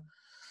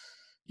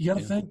you got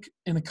to think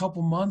in a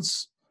couple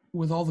months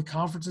with all the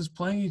conferences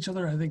playing each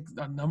other, I think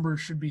a number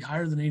should be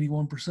higher than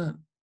 81%.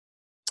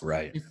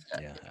 Right.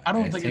 I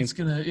don't think it's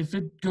going to – if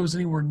it goes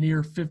anywhere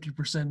near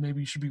 50%,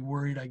 maybe you should be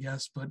worried, I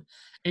guess. But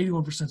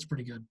 81% is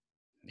pretty good.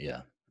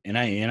 Yeah. And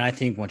I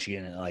think once you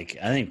get – I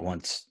think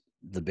once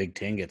the Big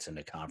Ten gets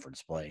into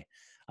conference play,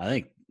 I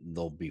think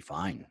they'll be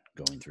fine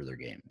going through their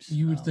games.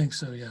 You would think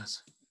so,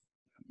 yes.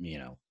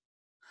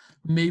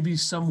 Maybe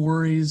some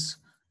worries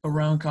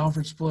around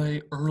conference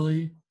play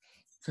early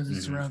because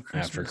it's around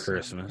Christmas. After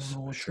Christmas, I don't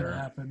know what's going to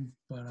happen,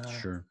 but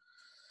sure.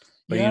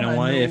 But you know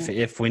what?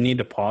 If we need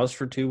to pause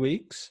for 2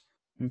 weeks,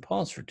 we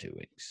pause for 2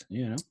 weeks.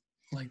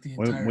 Like the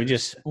entire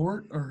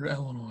sport or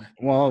Illinois.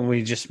 Well,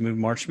 we just moved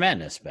March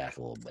Madness back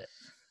a little bit.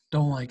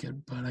 Don't like it,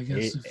 but I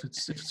guess if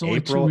it's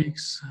only 2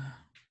 weeks.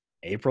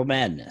 April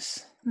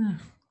Madness.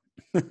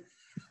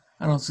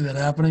 I don't see that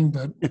happening,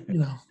 but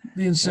the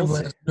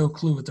NCAA has no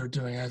clue what they're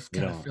doing. I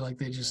kind of feel like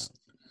they just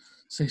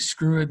say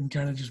screw it and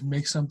kind of just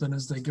make something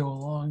as they go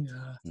along.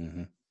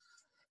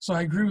 So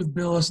I agree with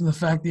Billis in the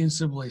fact the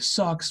NCAA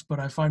sucks, but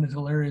I find it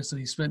hilarious that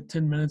he spent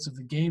 10 minutes of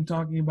the game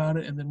talking about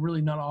it and then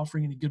really not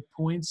offering any good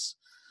points,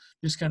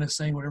 just kind of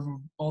saying whatever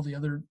all the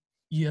other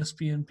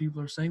ESPN people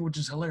are saying, which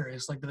is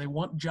hilarious. Like, do they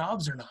want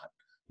jobs or not?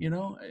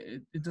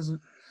 It doesn't.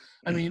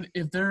 I mean,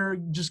 if they're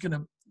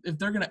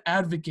gonna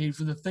advocate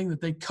for the thing that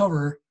they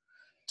cover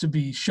to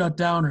be shut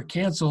down or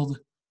canceled,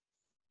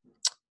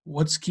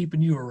 what's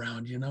keeping you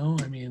around?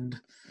 I mean,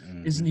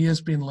 isn't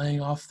ESPN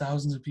laying off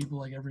thousands of people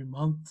like every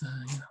month?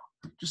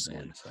 Just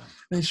saying.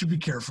 They should be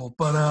careful.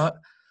 But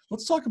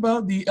let's talk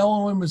about the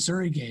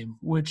Illinois-Missouri game,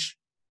 which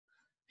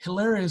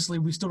hilariously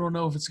we still don't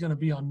know if it's going to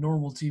be on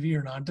normal TV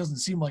or not. It doesn't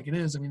seem like it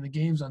is. I mean, the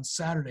game's on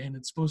Saturday, and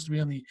it's supposed to be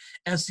on the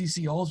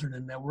SEC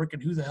alternate network,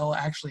 and who the hell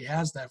actually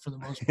has that for the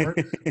most part?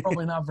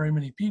 Probably not very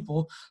many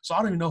people. So I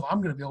don't even know if I'm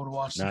going to be able to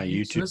watch not the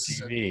game. YouTube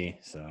TV.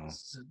 This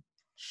is a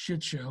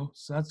shit show,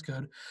 so that's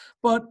good.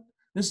 But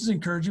this is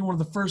encouraging. One of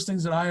the first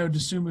things that Ayo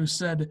Dosunmu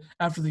said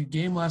after the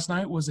game last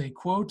night was a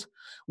quote,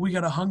 "We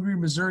got a hungry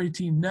Missouri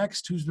team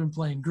next who's been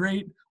playing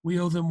great. We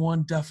owe them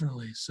one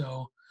definitely."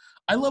 So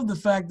I love the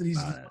fact that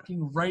he's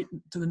looking right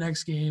to the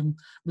next game.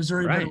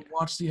 Missouri better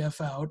watch the F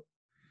out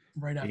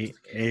right after the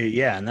game.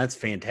 Yeah, and that's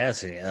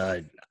fantastic.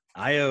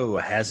 Ayo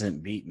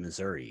hasn't beat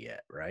Missouri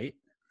yet, right?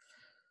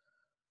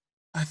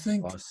 I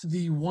think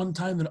the one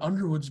time that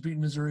Underwood's beat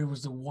Missouri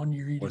was the 1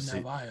 year he didn't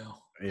have Ayo.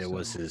 It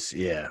was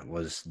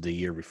was the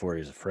year before he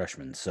was a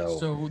freshman.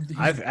 So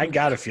I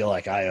got to feel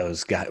like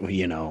Ayo's got,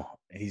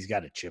 he's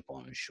got a chip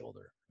on his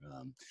shoulder.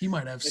 He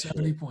might have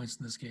 70 points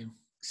in this game.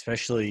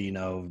 Especially,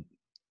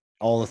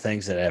 all the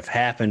things that have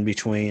happened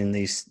between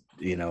these,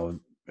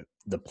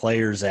 the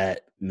players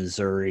at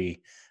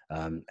Missouri,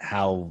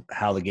 how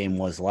the game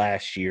was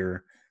last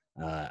year.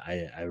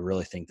 I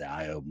really think that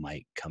Ayo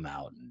might come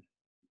out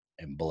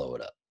and blow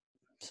it up.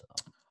 So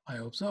I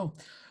hope so.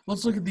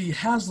 Let's look at the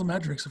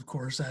Haslametrics, of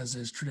course, as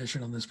is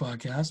tradition on this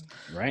podcast.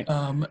 Right.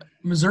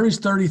 Missouri's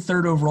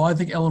 33rd overall. I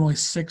think Illinois is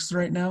 6th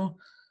right now.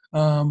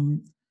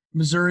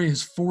 Missouri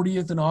is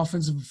 40th in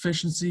offensive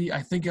efficiency.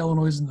 I think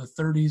Illinois is in the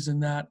 30s in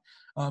that.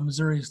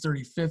 Missouri is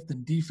 35th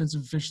in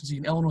defensive efficiency,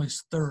 and Illinois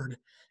is 3rd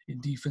in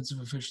defensive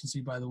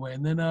efficiency, by the way.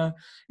 And then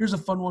here's a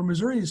fun one.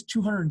 Missouri is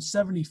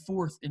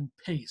 274th in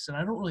pace, and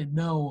I don't really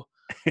know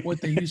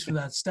what they use for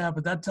that stat,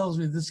 but that tells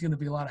me this is going to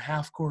be a lot of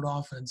half-court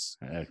offense.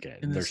 Okay,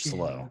 they're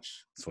slow.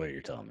 That's what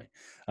you're telling me.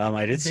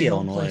 I did see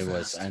Illinois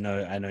was. I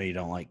know you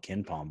don't like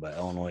KenPom, but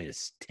Illinois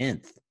is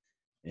 10th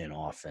in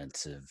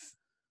offensive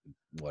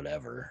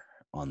whatever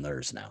on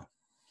theirs now.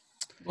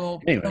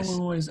 Well,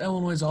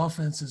 Illinois'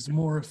 offense is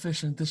more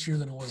efficient this year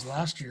than it was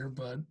last year,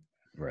 but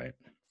right.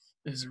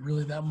 Is it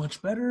really that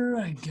much better?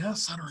 I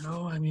guess. I don't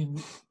know. I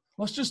mean,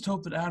 let's just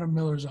hope that Adam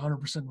Miller is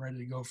 100% ready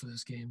to go for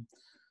this game.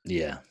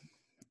 Yeah.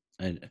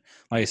 And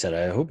like I said,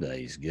 I hope that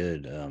he's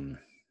good.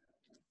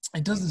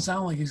 It doesn't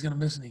sound like he's going to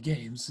miss any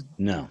games.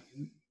 No.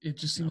 It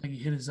just seemed like he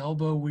hit his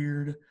elbow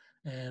weird.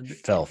 And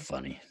felt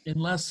funny.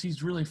 Unless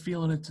he's really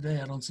feeling it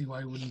today, I don't see why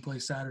he wouldn't play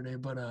Saturday.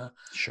 But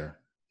sure.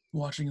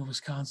 Watching a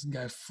Wisconsin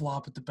guy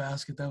flop at the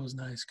basket, that was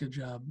nice. Good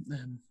job.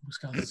 And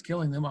Wisconsin's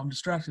killing them. I'm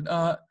distracted.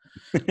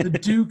 The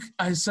Duke,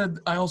 I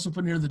also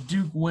put near the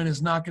Duke win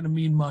is not going to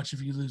mean much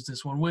if you lose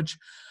this one, which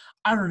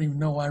I don't even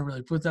know why I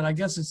really put that. I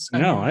guess it's –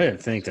 I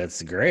think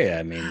that's great.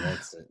 I mean,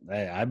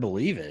 I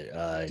believe it.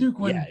 Duke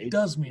win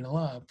does mean a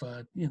lot,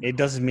 but – It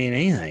doesn't mean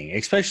anything,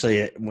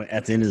 especially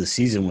at the end of the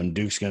season when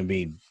Duke's going to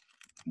be,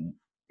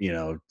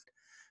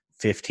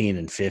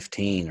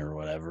 15-15 or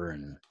whatever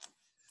and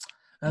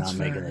that's not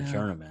making the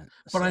tournament.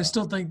 But I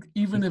still think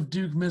even if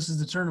Duke misses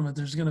the tournament,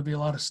 there's going to be a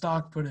lot of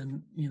stock put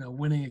in,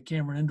 winning at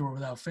Cameron Indoor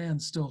without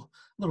fans, still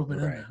a little bit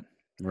in that.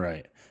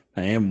 Right.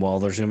 And,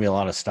 there's going to be a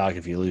lot of stock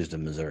if you lose to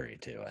Missouri,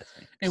 too, I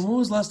think. And when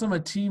was the last time a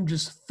team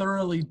just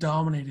thoroughly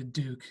dominated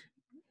Duke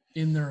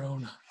in their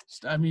own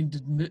 – I mean,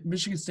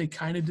 Michigan State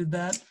kind of did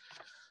that,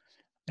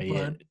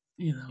 but,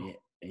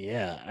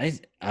 Yeah,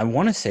 I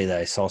want to say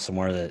that I saw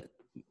somewhere that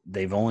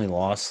they've only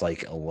lost,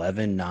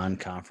 11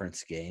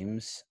 non-conference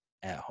games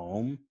at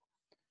home,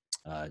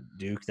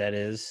 Duke, that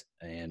is,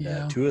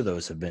 and 2 of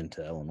those have been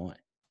to Illinois.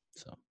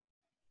 So,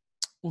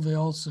 well, they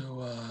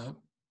also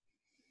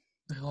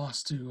they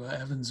lost to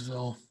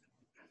Evansville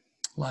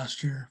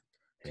last year.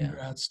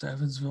 Congrats to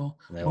Evansville.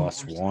 They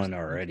lost one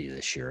already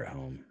this year at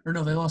home. Or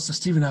no, they lost to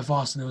Stephen F.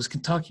 Austin. It was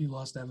Kentucky who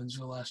lost to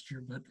Evansville last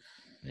year, but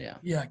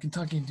yeah,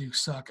 Kentucky and Duke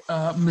suck.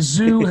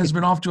 Mizzou has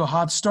been off to a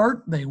hot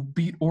start. They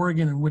beat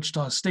Oregon and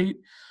Wichita State.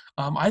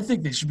 I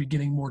think they should be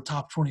getting more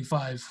top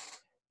 25.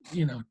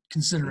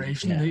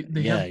 Consideration.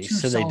 They have 2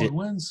 solid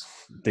wins.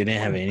 They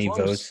didn't have any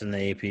votes in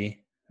the AP.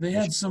 They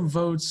had some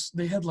votes.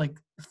 They had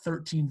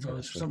 13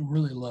 votes or something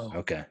really low.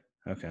 Okay.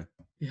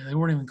 Yeah, they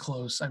weren't even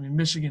close. I mean,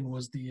 Michigan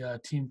was the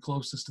team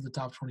closest to the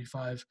top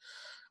 25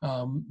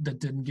 that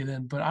didn't get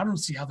in, but I don't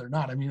see how they're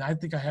not. I mean, I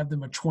think I have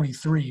them at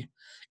 23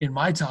 in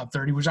my top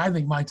 30, which I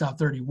think my top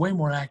 30 way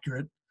more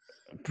accurate.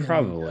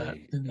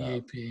 Probably than the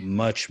AP.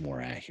 Much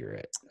more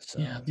accurate. So.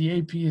 Yeah, the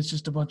AP is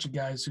just a bunch of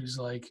guys who's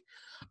like,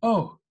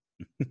 oh,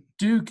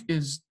 Duke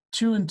is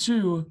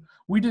 2-2.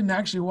 We didn't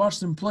actually watch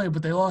them play,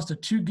 but they lost to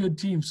 2 good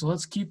teams, so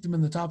let's keep them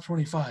in the top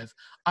 25.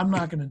 I'm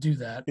not going to do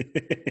that.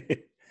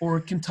 Or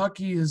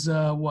Kentucky is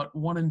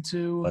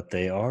 1-2. But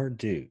they are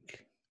Duke.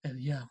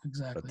 Yeah,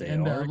 exactly. But they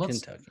are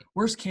Kentucky.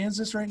 Where's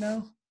Kansas right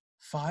now?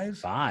 5?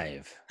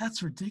 5.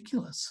 That's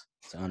ridiculous.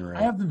 It's unreal.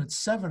 I have them at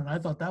 7, and I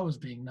thought that was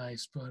being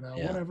nice, but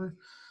whatever.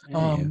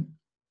 Yeah.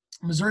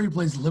 Missouri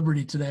plays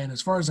Liberty today, and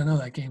as far as I know,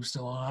 that game's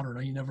still on. I don't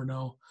know. You never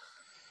know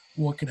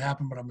what could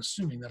happen, but I'm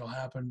assuming that'll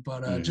happen.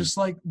 But just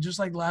like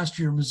last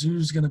year,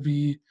 Mizzou's going to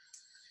be,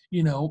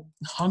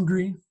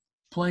 hungry,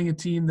 playing a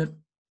team that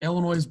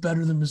Illinois is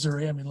better than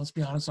Missouri. I mean, let's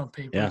be honest, on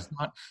paper,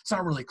 it's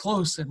not really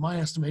close in my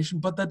estimation,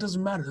 but that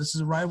doesn't matter. This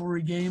is a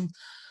rivalry game.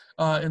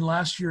 And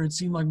last year, it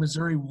seemed like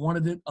Missouri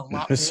wanted it a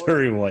lot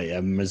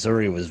more.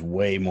 Missouri was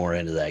way more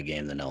into that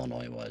game than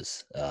Illinois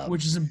was.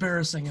 Which is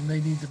embarrassing, and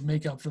they need to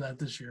make up for that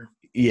this year.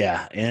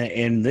 Yeah,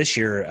 and this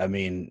year, I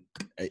mean,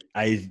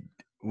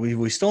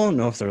 we still don't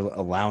know if they're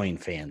allowing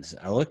fans.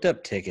 I looked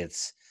up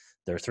tickets.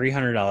 They're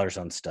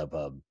 $300 on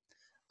StubHub.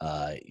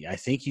 I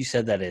think you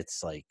said that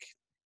it's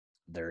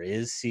there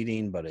is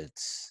seating, but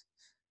it's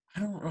 – I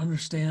don't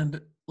understand.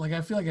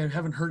 I feel like I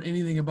haven't heard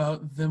anything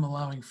about them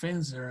allowing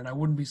fans there, and I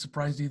wouldn't be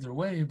surprised either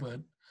way, but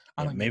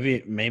I don't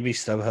maybe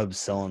StubHub's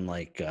selling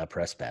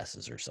press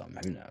passes or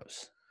something. Who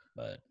knows?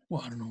 But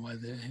I don't know why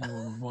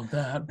anyone would want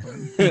that,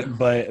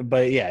 but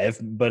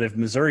but if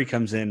Missouri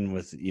comes in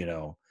with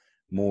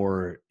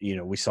more,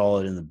 we saw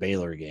it in the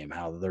Baylor game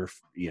how their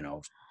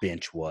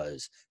bench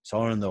was.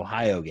 Saw it in the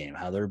Ohio game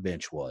how their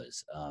bench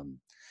was.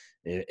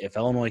 If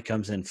Illinois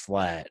comes in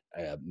flat,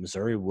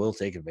 Missouri will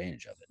take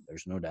advantage of it.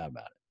 There's no doubt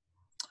about it.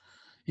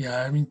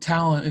 Yeah, I mean,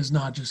 talent is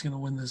not just going to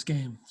win this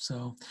game.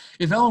 So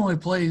if Illinois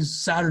plays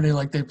Saturday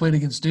like they played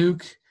against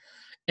Duke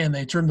and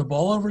they turn the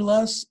ball over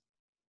less,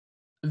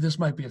 this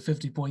might be a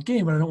 50-point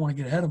game, but I don't want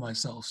to get ahead of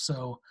myself.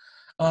 So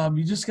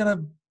You just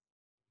gotta.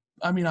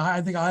 I mean,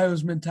 I think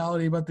Iowa's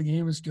mentality about the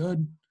game is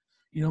good.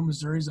 You know,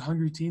 Missouri's a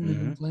hungry team. They've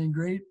been playing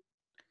great,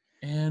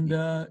 and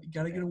you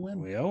got to get a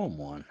win. We owe them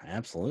one,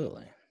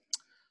 absolutely.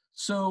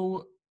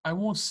 So I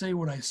won't say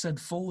what I said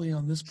fully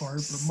on this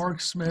part, but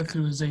Mark Smith,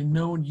 who is a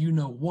known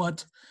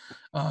you-know-what,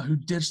 who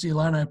ditched the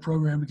Illini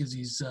program because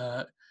he's,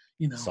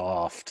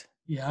 soft.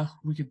 Yeah,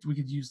 we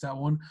could use that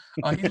one.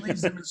 He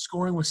leads them in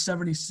scoring with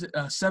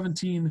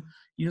 17.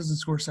 He doesn't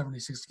score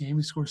 76 a game.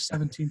 He scores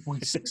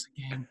 17.6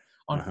 a game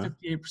on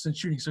 58%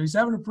 shooting. So he's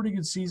having a pretty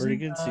good season.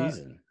 Pretty good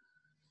season.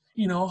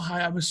 You know,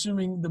 I'm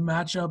assuming the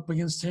matchup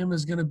against him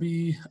is going to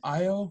be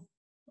Io,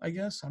 I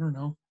guess. I don't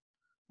know.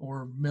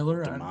 Or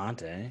Miller.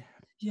 DeMonte.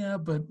 Yeah,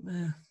 but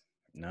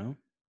no.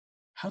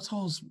 How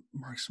tall is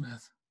Mark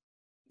Smith?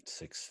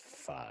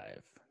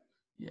 6'5".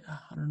 Yeah,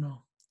 I don't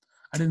know.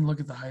 I didn't look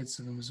at the heights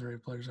of the Missouri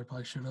players. I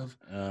probably should have.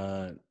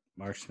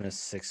 Mark Smith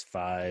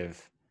 6'5".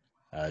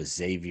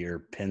 Xavier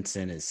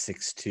Pinson is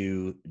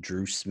 6'2".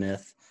 Drew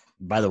Smith.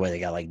 By the way, they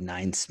got like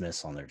 9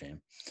 Smiths on their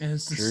team. And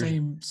it's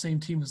the same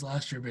team as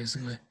last year,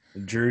 basically.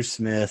 Drew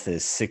Smith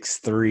is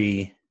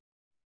 6'3".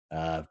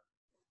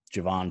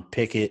 Javon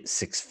Pickett,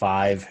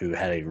 6'5", who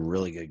had a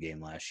really good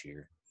game last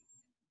year.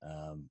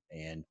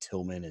 And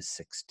Tillman is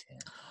 6'10".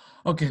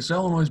 Okay, so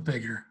Illinois is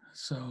bigger.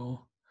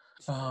 So,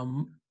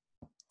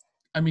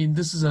 I mean,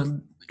 this is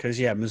because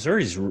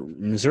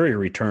Missouri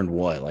returned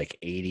what, like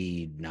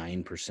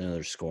 89% of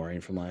their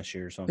scoring from last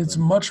year or something. It's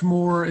much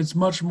more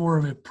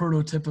of a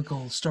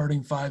prototypical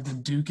starting five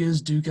than Duke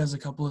is. Duke has a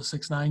couple of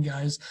 6'9"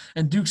 guys,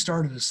 and Duke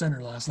started a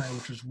center last night,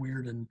 which was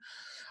weird, and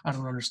I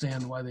don't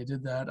understand why they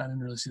did that. I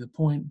didn't really see the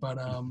point, but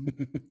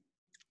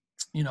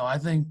you know, I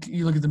think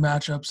you look at the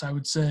matchups. I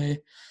would say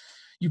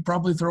you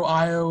probably throw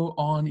Io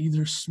on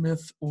either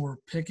Smith or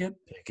Pickett.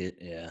 Pickett,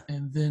 yeah,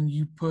 and then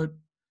you put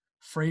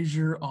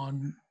Frazier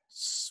on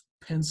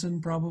Pinson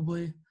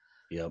probably.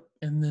 Yep.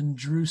 And then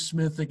Drew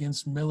Smith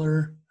against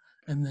Miller,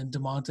 and then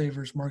DeMonte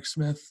versus Mark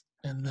Smith,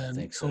 and then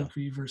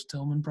Kofi versus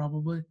Tillman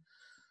probably.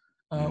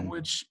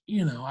 Which,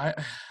 you know,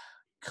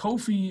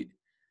 Kofi,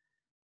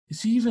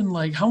 is he even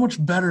like, how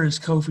much better is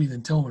Kofi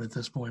than Tillman at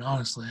this point,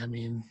 honestly? I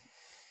mean,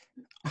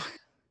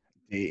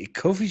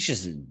 Kofi's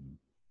just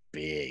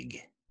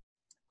big,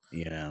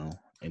 you know.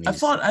 And I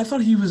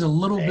thought he was a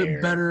little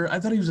bit better.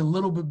 I thought he was a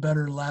little bit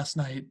better last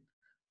night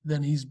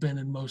than he's been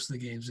in most of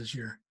the games this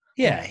year.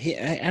 Yeah,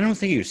 I don't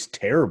think he was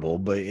terrible,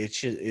 but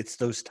it's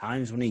those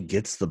times when he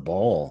gets the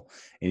ball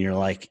and you're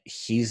like,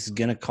 he's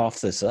gonna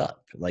cough this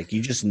up. Like,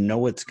 you just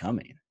know it's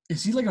coming.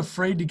 Is he like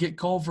afraid to get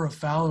called for a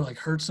foul or like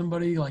hurt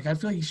somebody? Like, I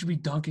feel like he should be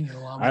dunking it a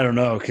lot more. I don't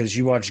know, because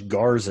you watch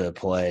Garza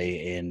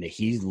play and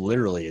he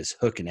literally is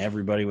hooking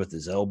everybody with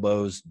his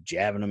elbows,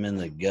 jabbing them in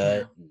the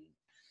gut. Yeah.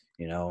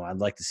 You know, I'd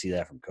like to see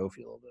that from Kofi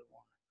a little bit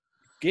more.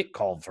 Get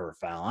called for a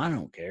foul. I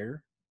don't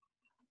care.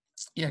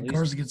 Yeah,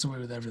 Garza gets away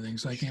with everything,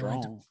 so I can't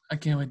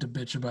wait to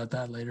bitch about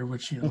that later,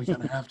 which, you know, we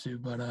kind of have to.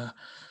 But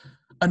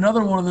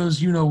another one of those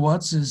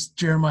you-know-whats is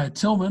Jeremiah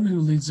Tillman, who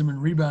leads them in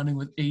rebounding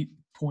with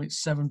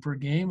 8.7 per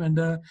game,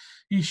 and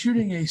he's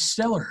shooting a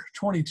stellar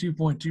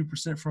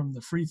 22.2% from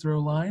the free throw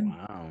line.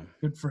 Wow.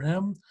 Good for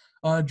him.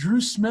 Drew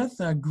Smith,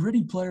 a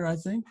gritty player, I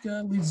think,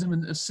 leads them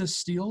in assist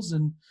steals,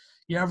 and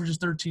he averages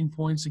 13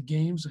 points a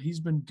game, so he's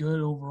been good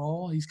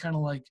overall. He's kind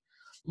of like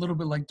a little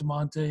bit like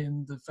DeMonte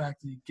in the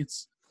fact that he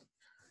gets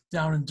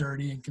down and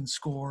dirty and can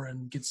score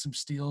and get some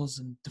steals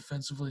and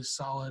defensively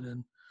solid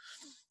and,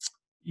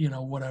 you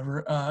know,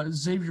 whatever.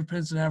 Xavier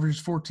Pinson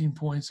averages 14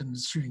 points and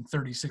is shooting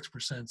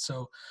 36%.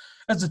 So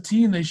as a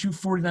team, they shoot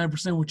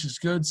 49%, which is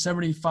good,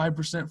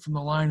 75% from the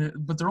line,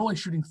 but they're only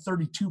shooting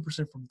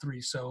 32% from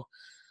three. So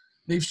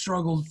they've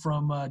struggled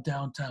from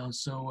downtown.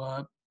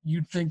 So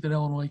you'd think that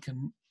Illinois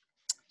can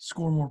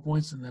score more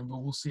points than them, but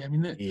we'll see. I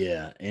mean,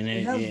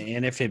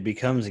 and if it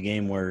becomes a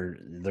game where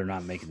they're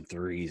not making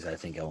threes, I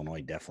think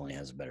Illinois definitely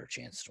has a better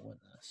chance to win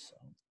this. So.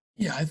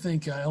 Yeah, I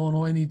think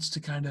Illinois needs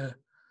to kind of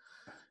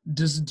 –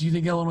 do you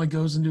think Illinois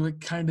goes into it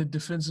kind of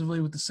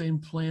defensively with the same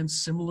plan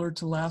similar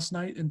to last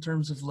night in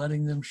terms of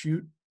letting them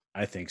shoot?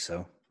 I think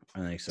so.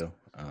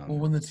 Well,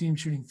 when the team's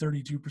shooting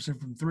 32%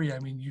 from three, I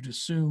mean, you'd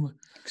assume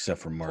 – except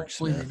for Mark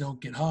hopefully Smith. They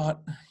don't get hot.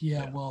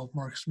 Yeah, well,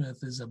 Mark Smith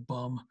is a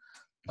bum.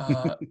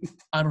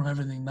 I don't have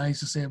anything nice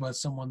to say about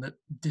someone that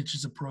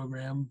ditches a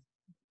program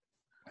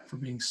for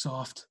being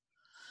soft.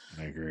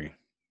 I agree.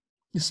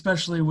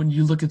 Especially when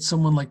you look at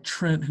someone like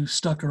Trent who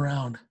stuck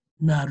around.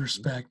 Mad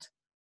respect.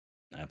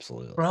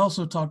 Absolutely. But I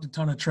also talked a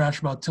ton of trash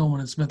about Tillman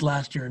and Smith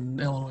last year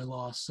and Illinois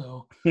lost.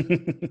 So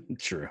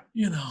true.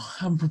 You know,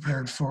 I'm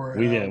prepared for it.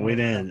 We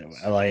didn't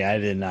I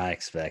did not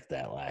expect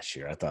that last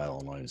year. I thought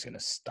Illinois was going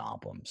to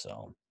stomp them. So,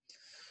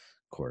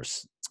 of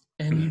course.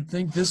 And you'd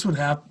think this would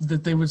happen,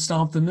 that they would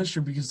stomp them this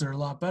year because they're a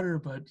lot better,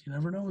 but you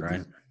never know.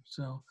 Right.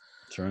 So,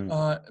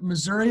 right.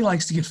 Missouri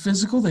likes to get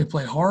physical. They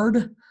play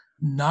hard.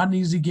 Not an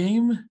easy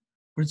game,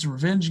 but it's a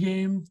revenge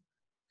game,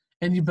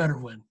 and you better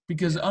win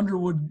because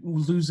Underwood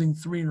losing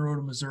 3 in a row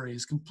to Missouri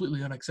is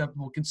completely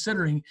unacceptable.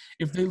 Considering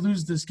if they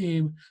lose this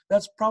game,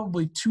 that's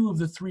probably 2 of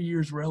the 3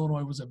 years where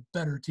Illinois was a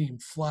better team,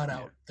 flat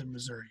out, than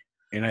Missouri.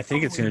 And I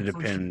think it's going to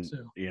depend,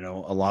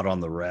 a lot on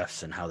the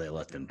refs and how they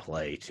let them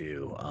play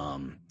too.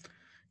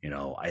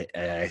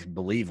 I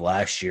believe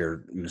last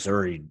year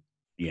Missouri,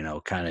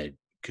 kind of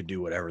could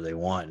do whatever they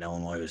want, and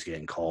Illinois was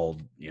getting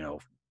called,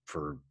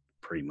 for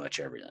pretty much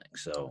everything.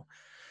 So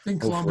I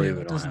think hopefully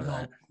Columbia doesn't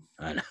help.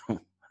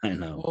 I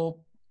know. Well,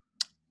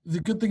 the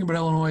good thing about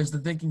Illinois is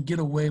that they can get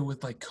away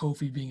with like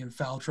Kofi being in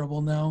foul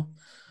trouble now.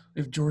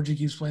 If Georgie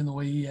keeps playing the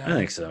way he has, I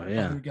think so.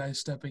 Yeah, other guys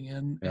stepping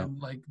in, and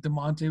like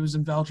DeMonte was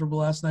in foul trouble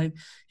last night.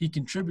 He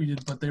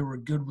contributed, but they were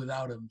good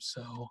without him.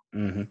 So,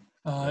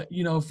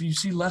 if you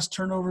see less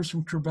turnovers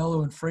from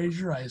Curbelo and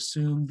Frazier, I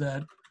assume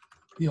that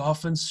the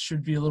offense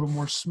should be a little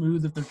more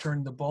smooth if they're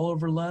turning the ball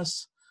over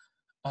less.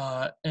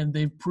 And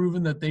they've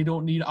proven that they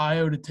don't need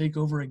Io to take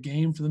over a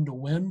game for them to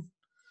win.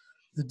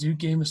 The Duke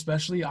game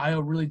especially, Io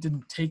really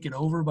didn't take it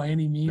over by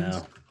any means.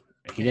 No,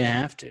 he didn't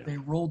have to. They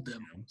rolled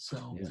them.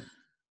 So,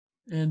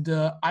 and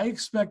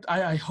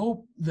I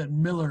hope that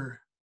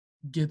Miller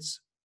gets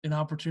an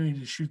opportunity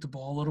to shoot the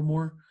ball a little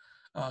more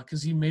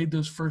because he made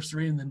those first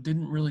three and then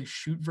didn't really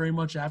shoot very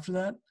much after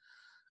that.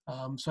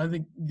 So I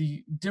think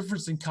the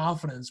difference in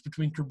confidence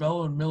between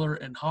Curbelo and Miller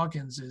and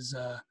Hawkins is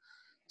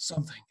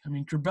something. I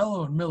mean,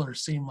 Curbelo and Miller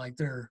seem like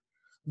they're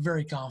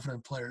very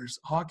confident players.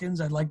 Hawkins,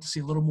 I'd like to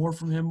see a little more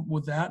from him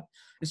with that,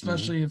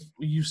 especially if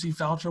you see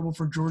foul trouble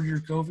for Georgie or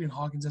Kofi and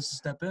Hawkins has to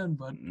step in.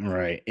 But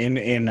right,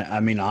 and I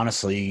mean,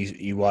 honestly,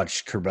 you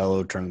watch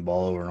Curbelo turn the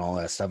ball over and all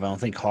that stuff. I don't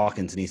think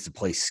Hawkins needs to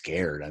play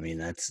scared. I mean,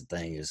 that's the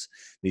thing is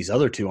these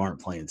other two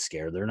aren't playing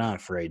scared. They're not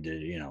afraid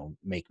to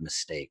make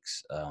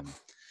mistakes.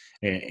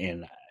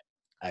 And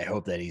I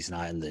hope that he's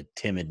not in the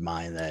timid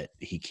mind that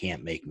he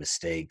can't make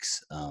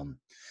mistakes.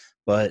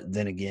 But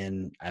then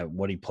again,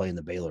 what he played in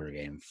the Baylor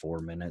game,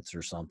 4 minutes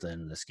or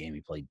something. This game he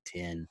played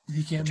 10.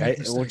 He can't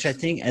which I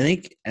think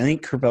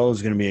Curbelo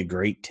is going to be a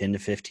great 10 to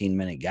 15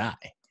 minute guy.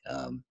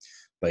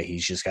 But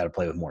he's just got to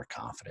play with more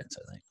confidence,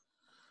 I think.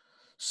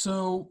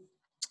 So,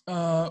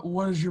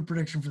 what is your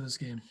prediction for this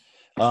game?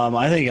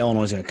 I think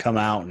Illinois is going to come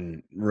out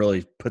and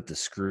really put the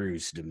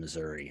screws to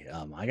Missouri.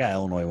 I got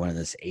Illinois winning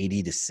this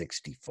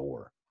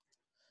 80-64.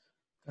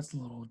 That's a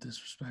little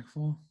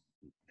disrespectful.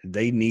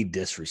 They need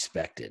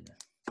disrespected.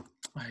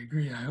 I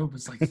agree. I hope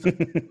it's like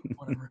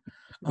whatever.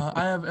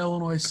 I have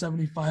Illinois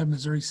 75,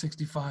 Missouri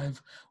 65.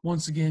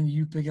 Once again,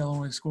 you pick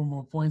Illinois to score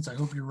more points. I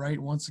hope you're right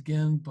once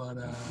again. But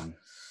I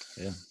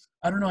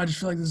don't know. I just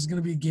feel like this is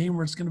going to be a game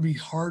where it's going to be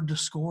hard to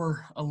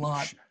score a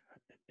lot.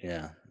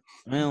 Yeah.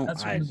 Well,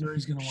 that's what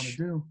Missouri's going to want to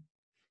do.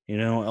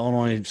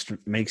 Illinois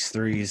makes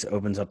threes,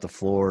 opens up the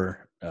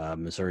floor.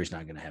 Missouri's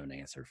not going to have an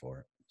answer for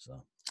it.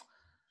 So.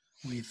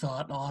 We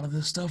thought a lot of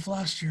this stuff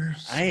last year.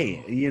 So.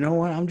 Hey, you know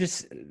what? I'm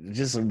just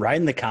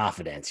riding the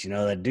confidence.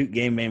 That Duke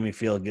game made me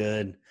feel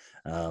good.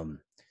 Andy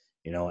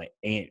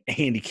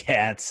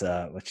Katz,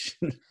 which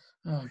I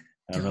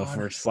don't know if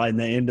we're sliding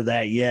into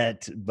that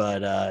yet,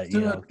 but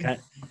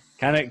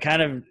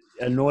kind of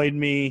annoyed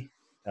me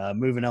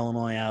moving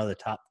Illinois out of the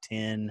top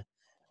 10.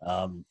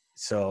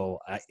 So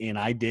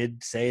I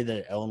did say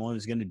that Illinois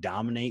was going to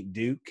dominate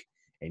Duke,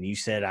 and you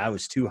said I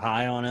was too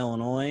high on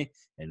Illinois.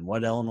 And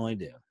what Illinois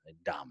do? They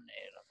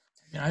dominated them.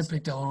 Yeah, I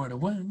picked Illinois to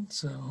win,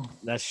 so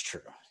that's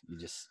true.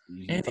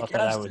 You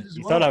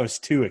thought I was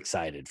too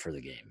excited for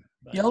the game.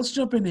 But. Yeah, let's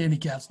jump into Andy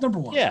Katz. Number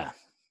one. Yeah.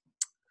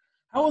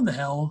 How in the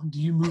hell do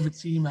you move a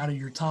team out of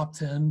your top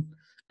 10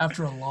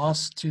 after a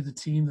loss to the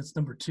team that's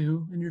number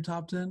 2 in your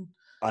top 10?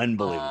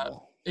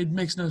 Unbelievable. It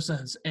makes no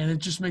sense, and it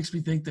just makes me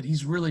think that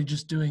he's really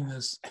just doing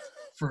this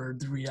for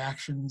the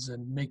reactions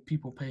and make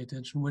people pay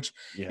attention, which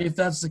if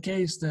that's the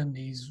case, then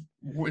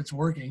it's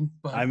working.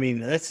 But I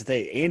mean, that's the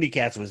thing. Andy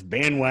Katz was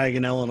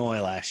bandwagon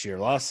Illinois last year,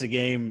 lost the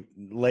game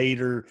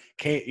later,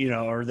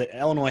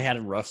 Illinois had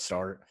a rough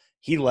start.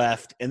 He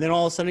left, and then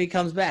all of a sudden he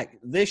comes back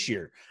this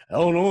year.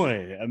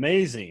 Illinois,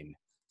 amazing.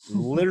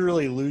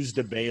 Literally lose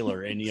to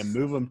Baylor, and you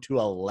move them to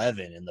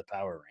 11 in the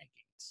power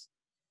rankings.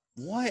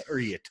 What are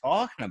you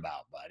talking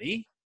about,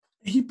 buddy?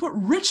 He put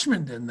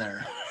Richmond in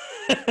there.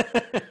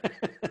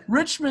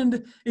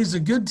 Richmond is a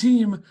good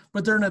team,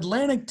 but they're an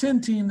Atlantic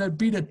 10 team that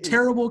beat a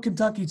terrible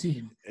Kentucky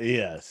team.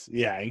 Yes.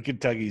 Yeah, and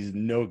Kentucky's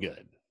no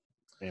good.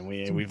 And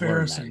we've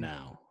learned that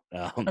now.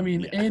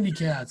 Andy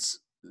Katz,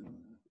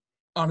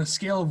 on a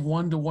scale of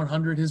 1 to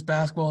 100, his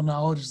basketball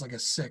knowledge is like a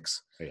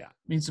 6. Yeah.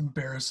 I mean, it's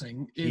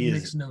embarrassing. It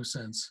makes no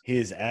sense. He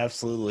is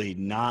absolutely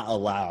not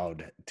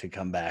allowed to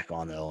come back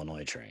on the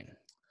Illinois train.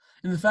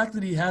 And the fact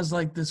that he has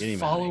like this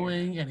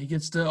following and he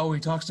gets to, he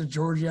talks to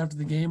Georgie after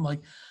the game, like,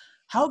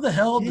 how the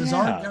hell does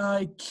our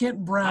guy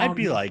Kent Brown? I'd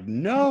be like,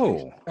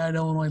 no. At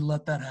Illinois,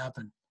 let that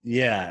happen.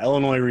 Yeah,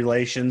 Illinois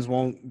relations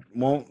won't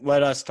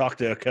let us talk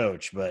to a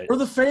coach, but for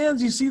the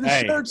fans, you see the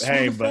shirts.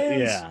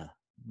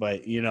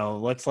 But,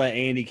 let's let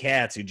Andy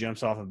Katz, who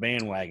jumps off a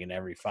bandwagon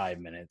every 5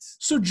 minutes.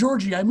 So,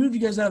 Georgie, I moved you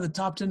guys out of the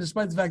top 10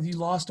 despite the fact that you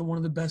lost to one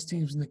of the best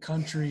teams in the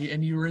country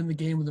and you were in the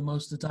game with the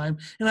most of the time.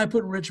 And I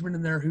put Richmond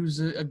in there, who's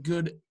a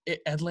good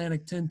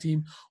Atlantic 10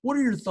 team. What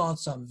are your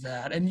thoughts on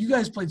that? And you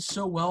guys played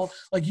so well.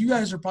 Like, you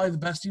guys are probably the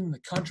best team in the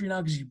country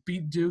now because you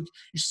beat Duke.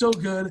 You're so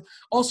good.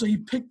 Also, you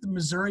picked the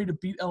Missouri to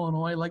beat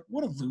Illinois. Like,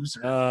 what a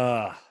loser.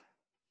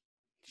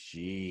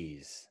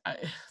 Jeez.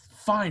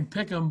 Fine,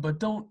 pick them, but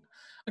don't.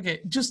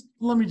 Okay,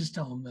 let me just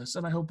tell him this,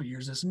 and I hope he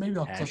hears this. Maybe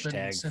I'll clip it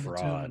and send it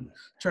to him.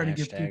 Try to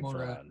get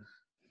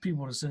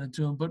people to send it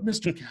to him. But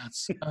Mr.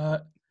 Katz,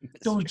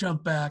 don't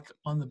jump back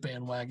on the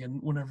bandwagon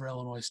whenever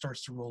Illinois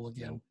starts to roll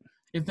again.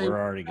 If we're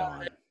already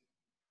gone.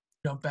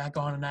 Jump back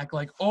on and act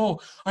like,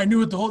 oh, I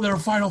knew it they're a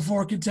Final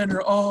Four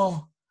contender.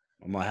 Oh,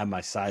 I'm gonna have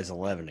my size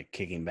 11 to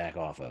kick him back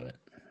off of it.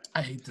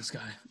 I hate this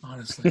guy,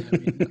 honestly.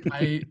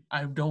 I mean,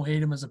 I don't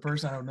hate him as a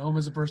person. I don't know him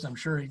as a person. I'm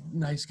sure he's a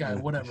nice guy,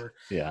 whatever.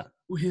 Yeah.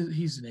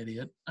 He's an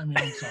idiot. I mean,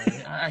 I'm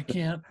sorry. I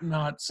can't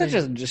not say.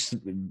 Just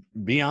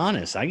be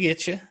honest. I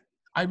get you.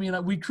 I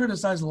mean, we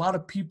criticize a lot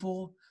of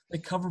people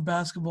that cover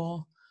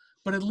basketball,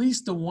 but at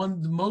least for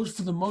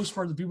the most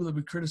part, the people that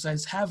we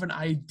criticize have an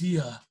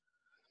idea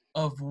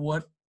of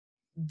what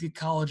the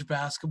college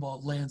basketball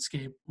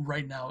landscape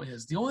right now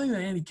is. The only thing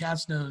that Andy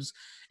Katz knows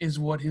is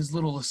what his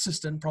little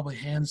assistant probably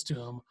hands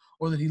to him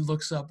or that he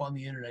looks up on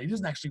the internet. He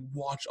doesn't actually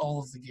watch all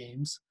of the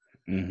games.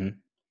 Mm-hmm.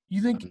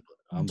 You think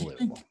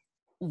unbelievable.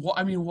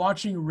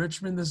 Watching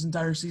Richmond this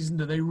entire season,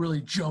 do they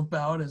really jump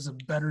out as a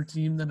better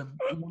team than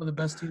one of the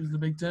best teams in the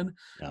Big Ten?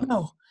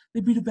 No. They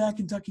beat a bad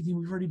Kentucky team.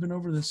 We've already been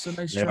over this. So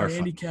nice try,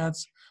 Andy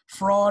Katz.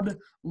 Fraud,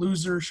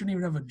 loser, shouldn't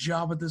even have a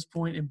job at this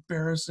point.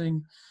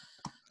 Embarrassing.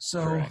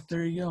 So Correct.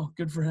 There you go.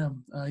 Good for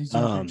him. He's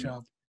doing a great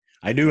job.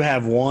 I do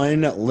have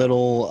one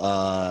little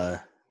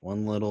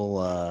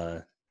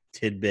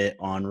tidbit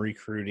on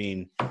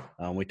recruiting.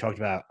 We talked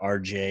about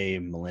R.J.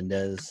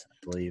 Melendez, I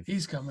believe.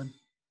 He's coming.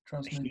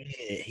 Trust me.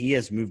 He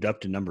has moved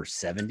up to number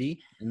 70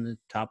 in the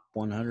top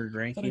 100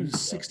 rankings. I thought he was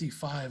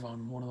 65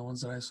 on one of the ones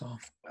that I saw.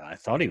 I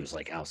thought he was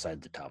like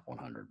outside the top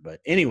 100.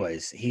 But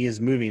anyways, he is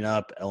moving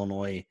up.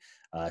 Illinois,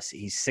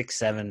 he's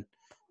 6'7".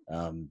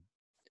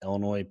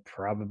 Illinois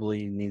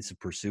probably needs to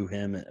pursue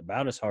him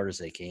about as hard as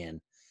they can,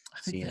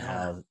 seeing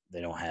how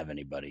they don't have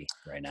anybody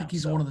right now. I think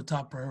he's one of the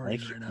top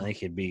priorities right now. I think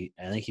he'd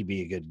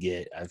be a good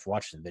get. I've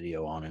watched the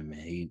video on him.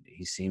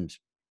 He seems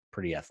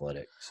pretty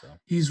athletic. So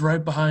he's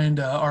right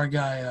behind our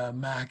guy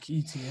Mac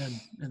Etienne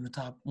in the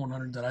top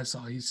 100 that I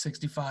saw. He's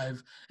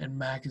 65 and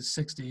Mac is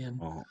 60.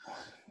 And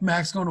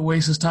Mac's going to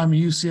waste his time at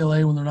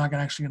UCLA when they're not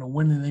actually going to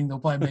win anything. They'll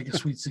probably make a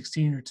Sweet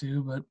 16 or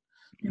two, but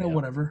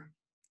whatever.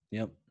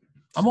 Yep.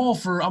 I'm all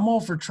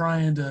for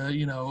trying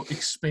to,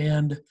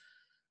 expand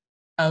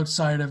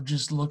outside of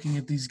just looking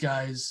at these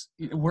guys.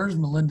 Where's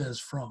Melendez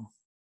from?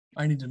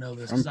 I need to know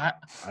this.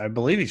 I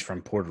believe he's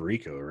from Puerto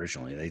Rico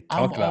originally. They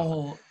talked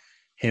about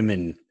him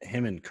and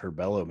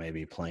Curbelo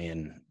maybe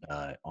playing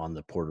on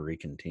the Puerto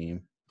Rican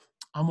team.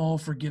 I'm all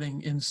for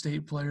getting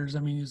in-state players.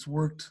 I mean, he's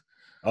worked.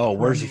 Oh,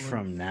 where's he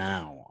from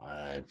now?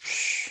 I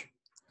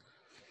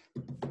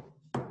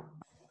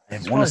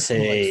want to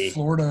say like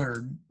Florida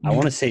or I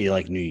want to say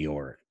like New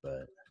York,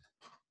 but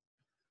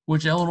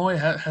which Illinois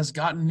has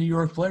gotten New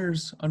York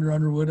players under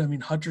Underwood. I mean,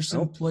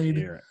 Hutcherson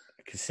played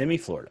Kissimmee,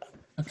 Florida.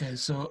 Okay,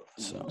 so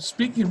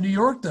speaking of New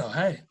York, though,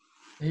 hey,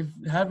 they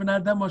haven't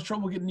had that much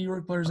trouble getting New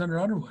York players under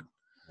Underwood.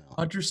 No.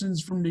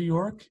 Hutcherson's from New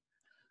York.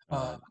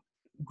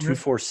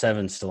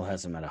 247 still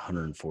has him at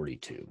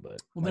 142, but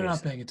they're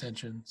not paying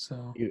attention.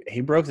 So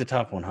he broke the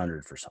top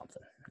 100 for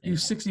something. He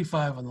was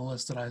 65 on the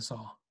list that I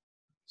saw.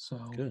 So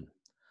good.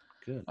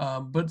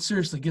 But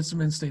seriously, get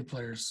some in-state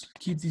players.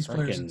 Keep these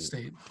players in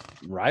state.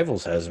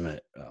 Rivals has him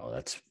at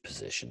that's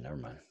position. Never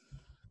mind.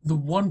 The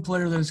one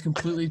player that has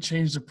completely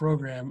changed the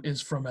program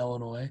is from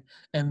Illinois,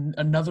 and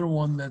another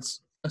one that's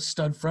a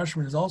stud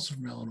freshman is also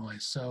from Illinois.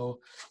 So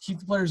keep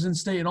the players in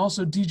state. And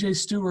also DJ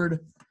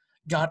Stewart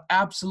got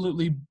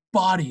absolutely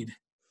bodied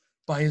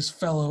by his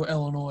fellow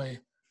Illinois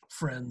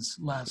friends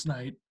last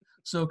night.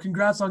 So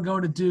congrats on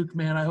going to Duke,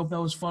 man. I hope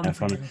that was fun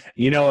for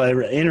you.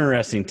 An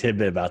interesting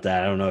tidbit about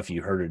that. I don't know if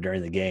you heard it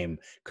during the game.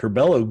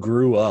 Curbelo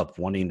grew up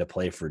wanting to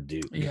play for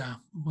Duke. Yeah,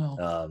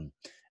 well,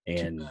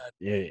 and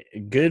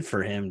good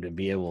for him to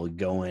be able to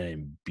go in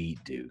and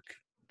beat Duke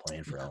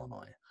playing for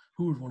Illinois.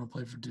 Who would want to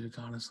play for Duke,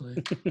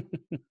 honestly?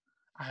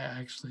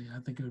 I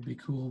think it would be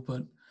cool,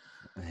 but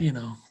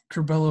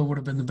Curbelo would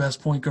have been the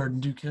best point guard in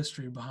Duke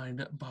history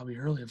behind Bobby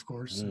Hurley, of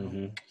course.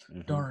 So,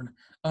 darn.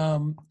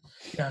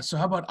 So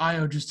how about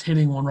Io just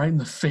hitting one right in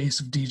the face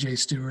of DJ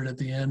Stewart at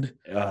the end?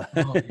 Yeah,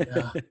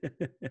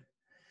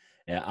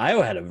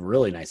 Io had a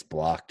really nice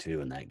block,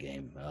 too, in that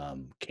game.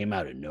 Came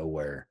out of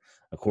nowhere.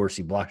 Of course,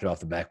 he blocked it off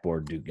the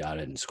backboard. Duke got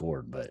it and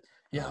scored. But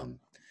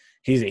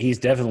he's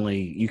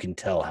definitely – you can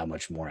tell how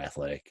much more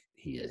athletic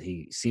he is.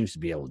 He seems to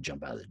be able to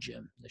jump out of the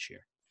gym this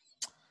year.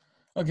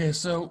 Okay,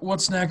 so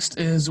what's next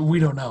is we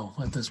don't know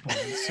at this point.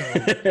 So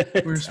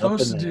we were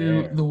supposed to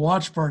do the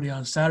watch party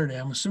on Saturday.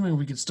 I'm assuming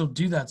we could still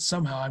do that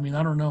somehow. I mean,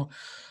 I don't know.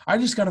 I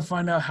just got to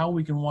find out how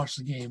we can watch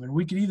the game, and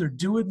we could either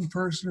do it in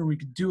person or we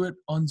could do it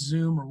on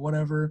Zoom or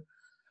whatever.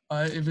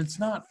 If it's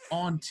not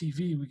on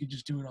TV, we could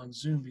just do it on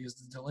Zoom because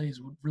the delays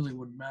really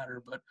wouldn't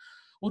matter. But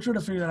we'll try to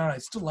figure that out.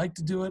 I'd still like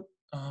to do it.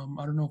 I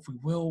don't know if we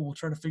will. We'll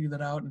try to figure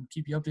that out and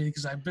keep you updated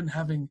because I've been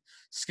having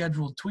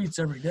scheduled tweets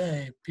every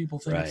day. People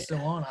think it's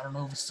still on. I don't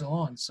know if it's still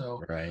on.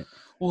 So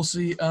we'll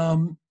see.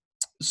 Get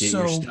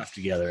your stuff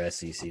together,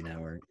 SEC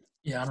Network.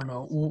 Yeah, I don't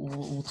know.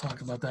 We'll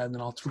talk about that, and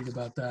then I'll tweet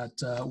about that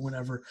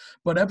whenever.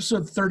 But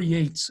episode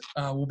 38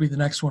 will be the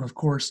next one, of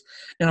course.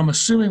 And I'm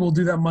assuming we'll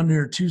do that Monday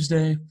or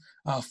Tuesday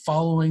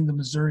following the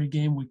Missouri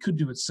game. We could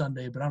do it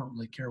Sunday, but I don't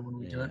really care when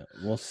we do it.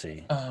 We'll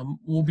see.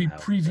 We'll be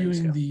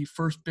previewing the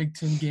first Big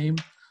Ten game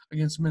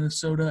against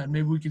Minnesota, and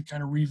maybe we could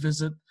kind of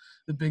revisit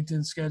the Big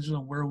Ten schedule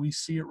and where we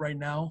see it right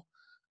now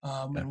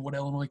and what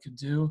Illinois could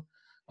do.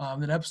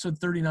 Then episode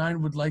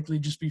 39 would likely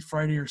just be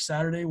Friday or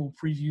Saturday. We'll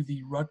preview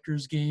the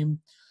Rutgers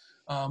game.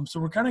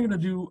 So we're kind of going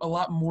to do a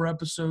lot more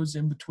episodes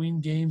in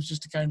between games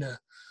just to kind of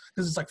 –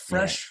 because it's like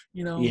fresh,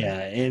 you know? Yeah,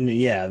 and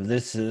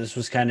this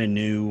was kind of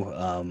new.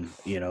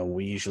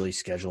 We usually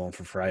schedule them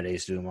for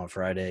Fridays, do them on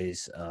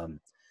Fridays.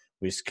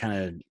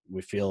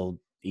 We feel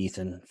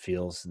Ethan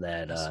feels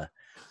that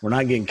we're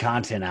not getting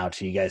content out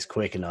to you guys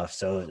quick enough.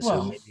 So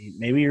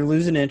maybe you're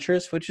losing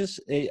interest, which is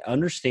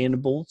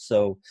understandable.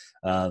 So,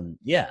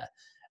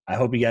 I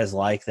hope you guys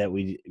like that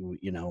we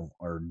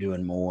are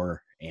doing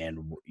more,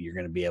 and you're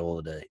going to be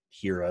able to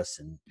hear us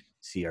and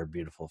see our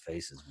beautiful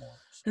faces more.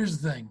 So. Here's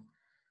the thing.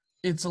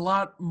 It's a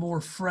lot more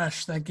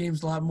fresh. That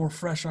game's a lot more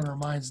fresh on our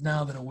minds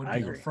now than it would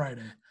be on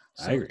Friday.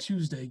 So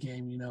Tuesday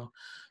game,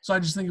 So I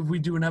just think if we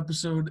do an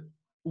episode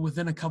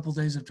within a couple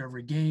days after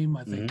every game,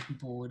 I think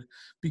people would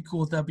be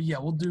cool with that. But, yeah,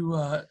 we'll do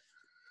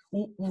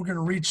we're going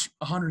to reach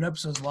 100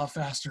 episodes a lot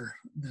faster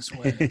this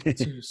way,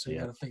 too. So you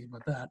got to think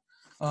about that.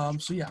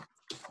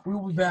 We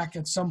will be back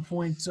at some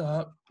point.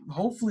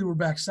 Hopefully we're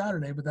back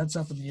Saturday, but that's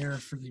up in the air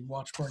for the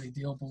watch party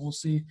deal. But we'll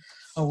see.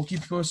 We'll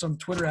keep you posted on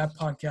Twitter at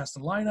Podcast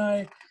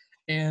Illini,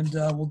 and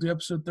we'll do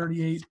episode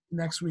 38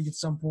 next week at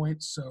some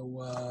point.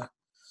 So,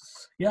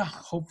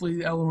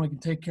 hopefully Illinois can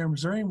take care of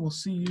Missouri, and we'll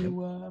see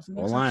you for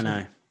the next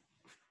episode.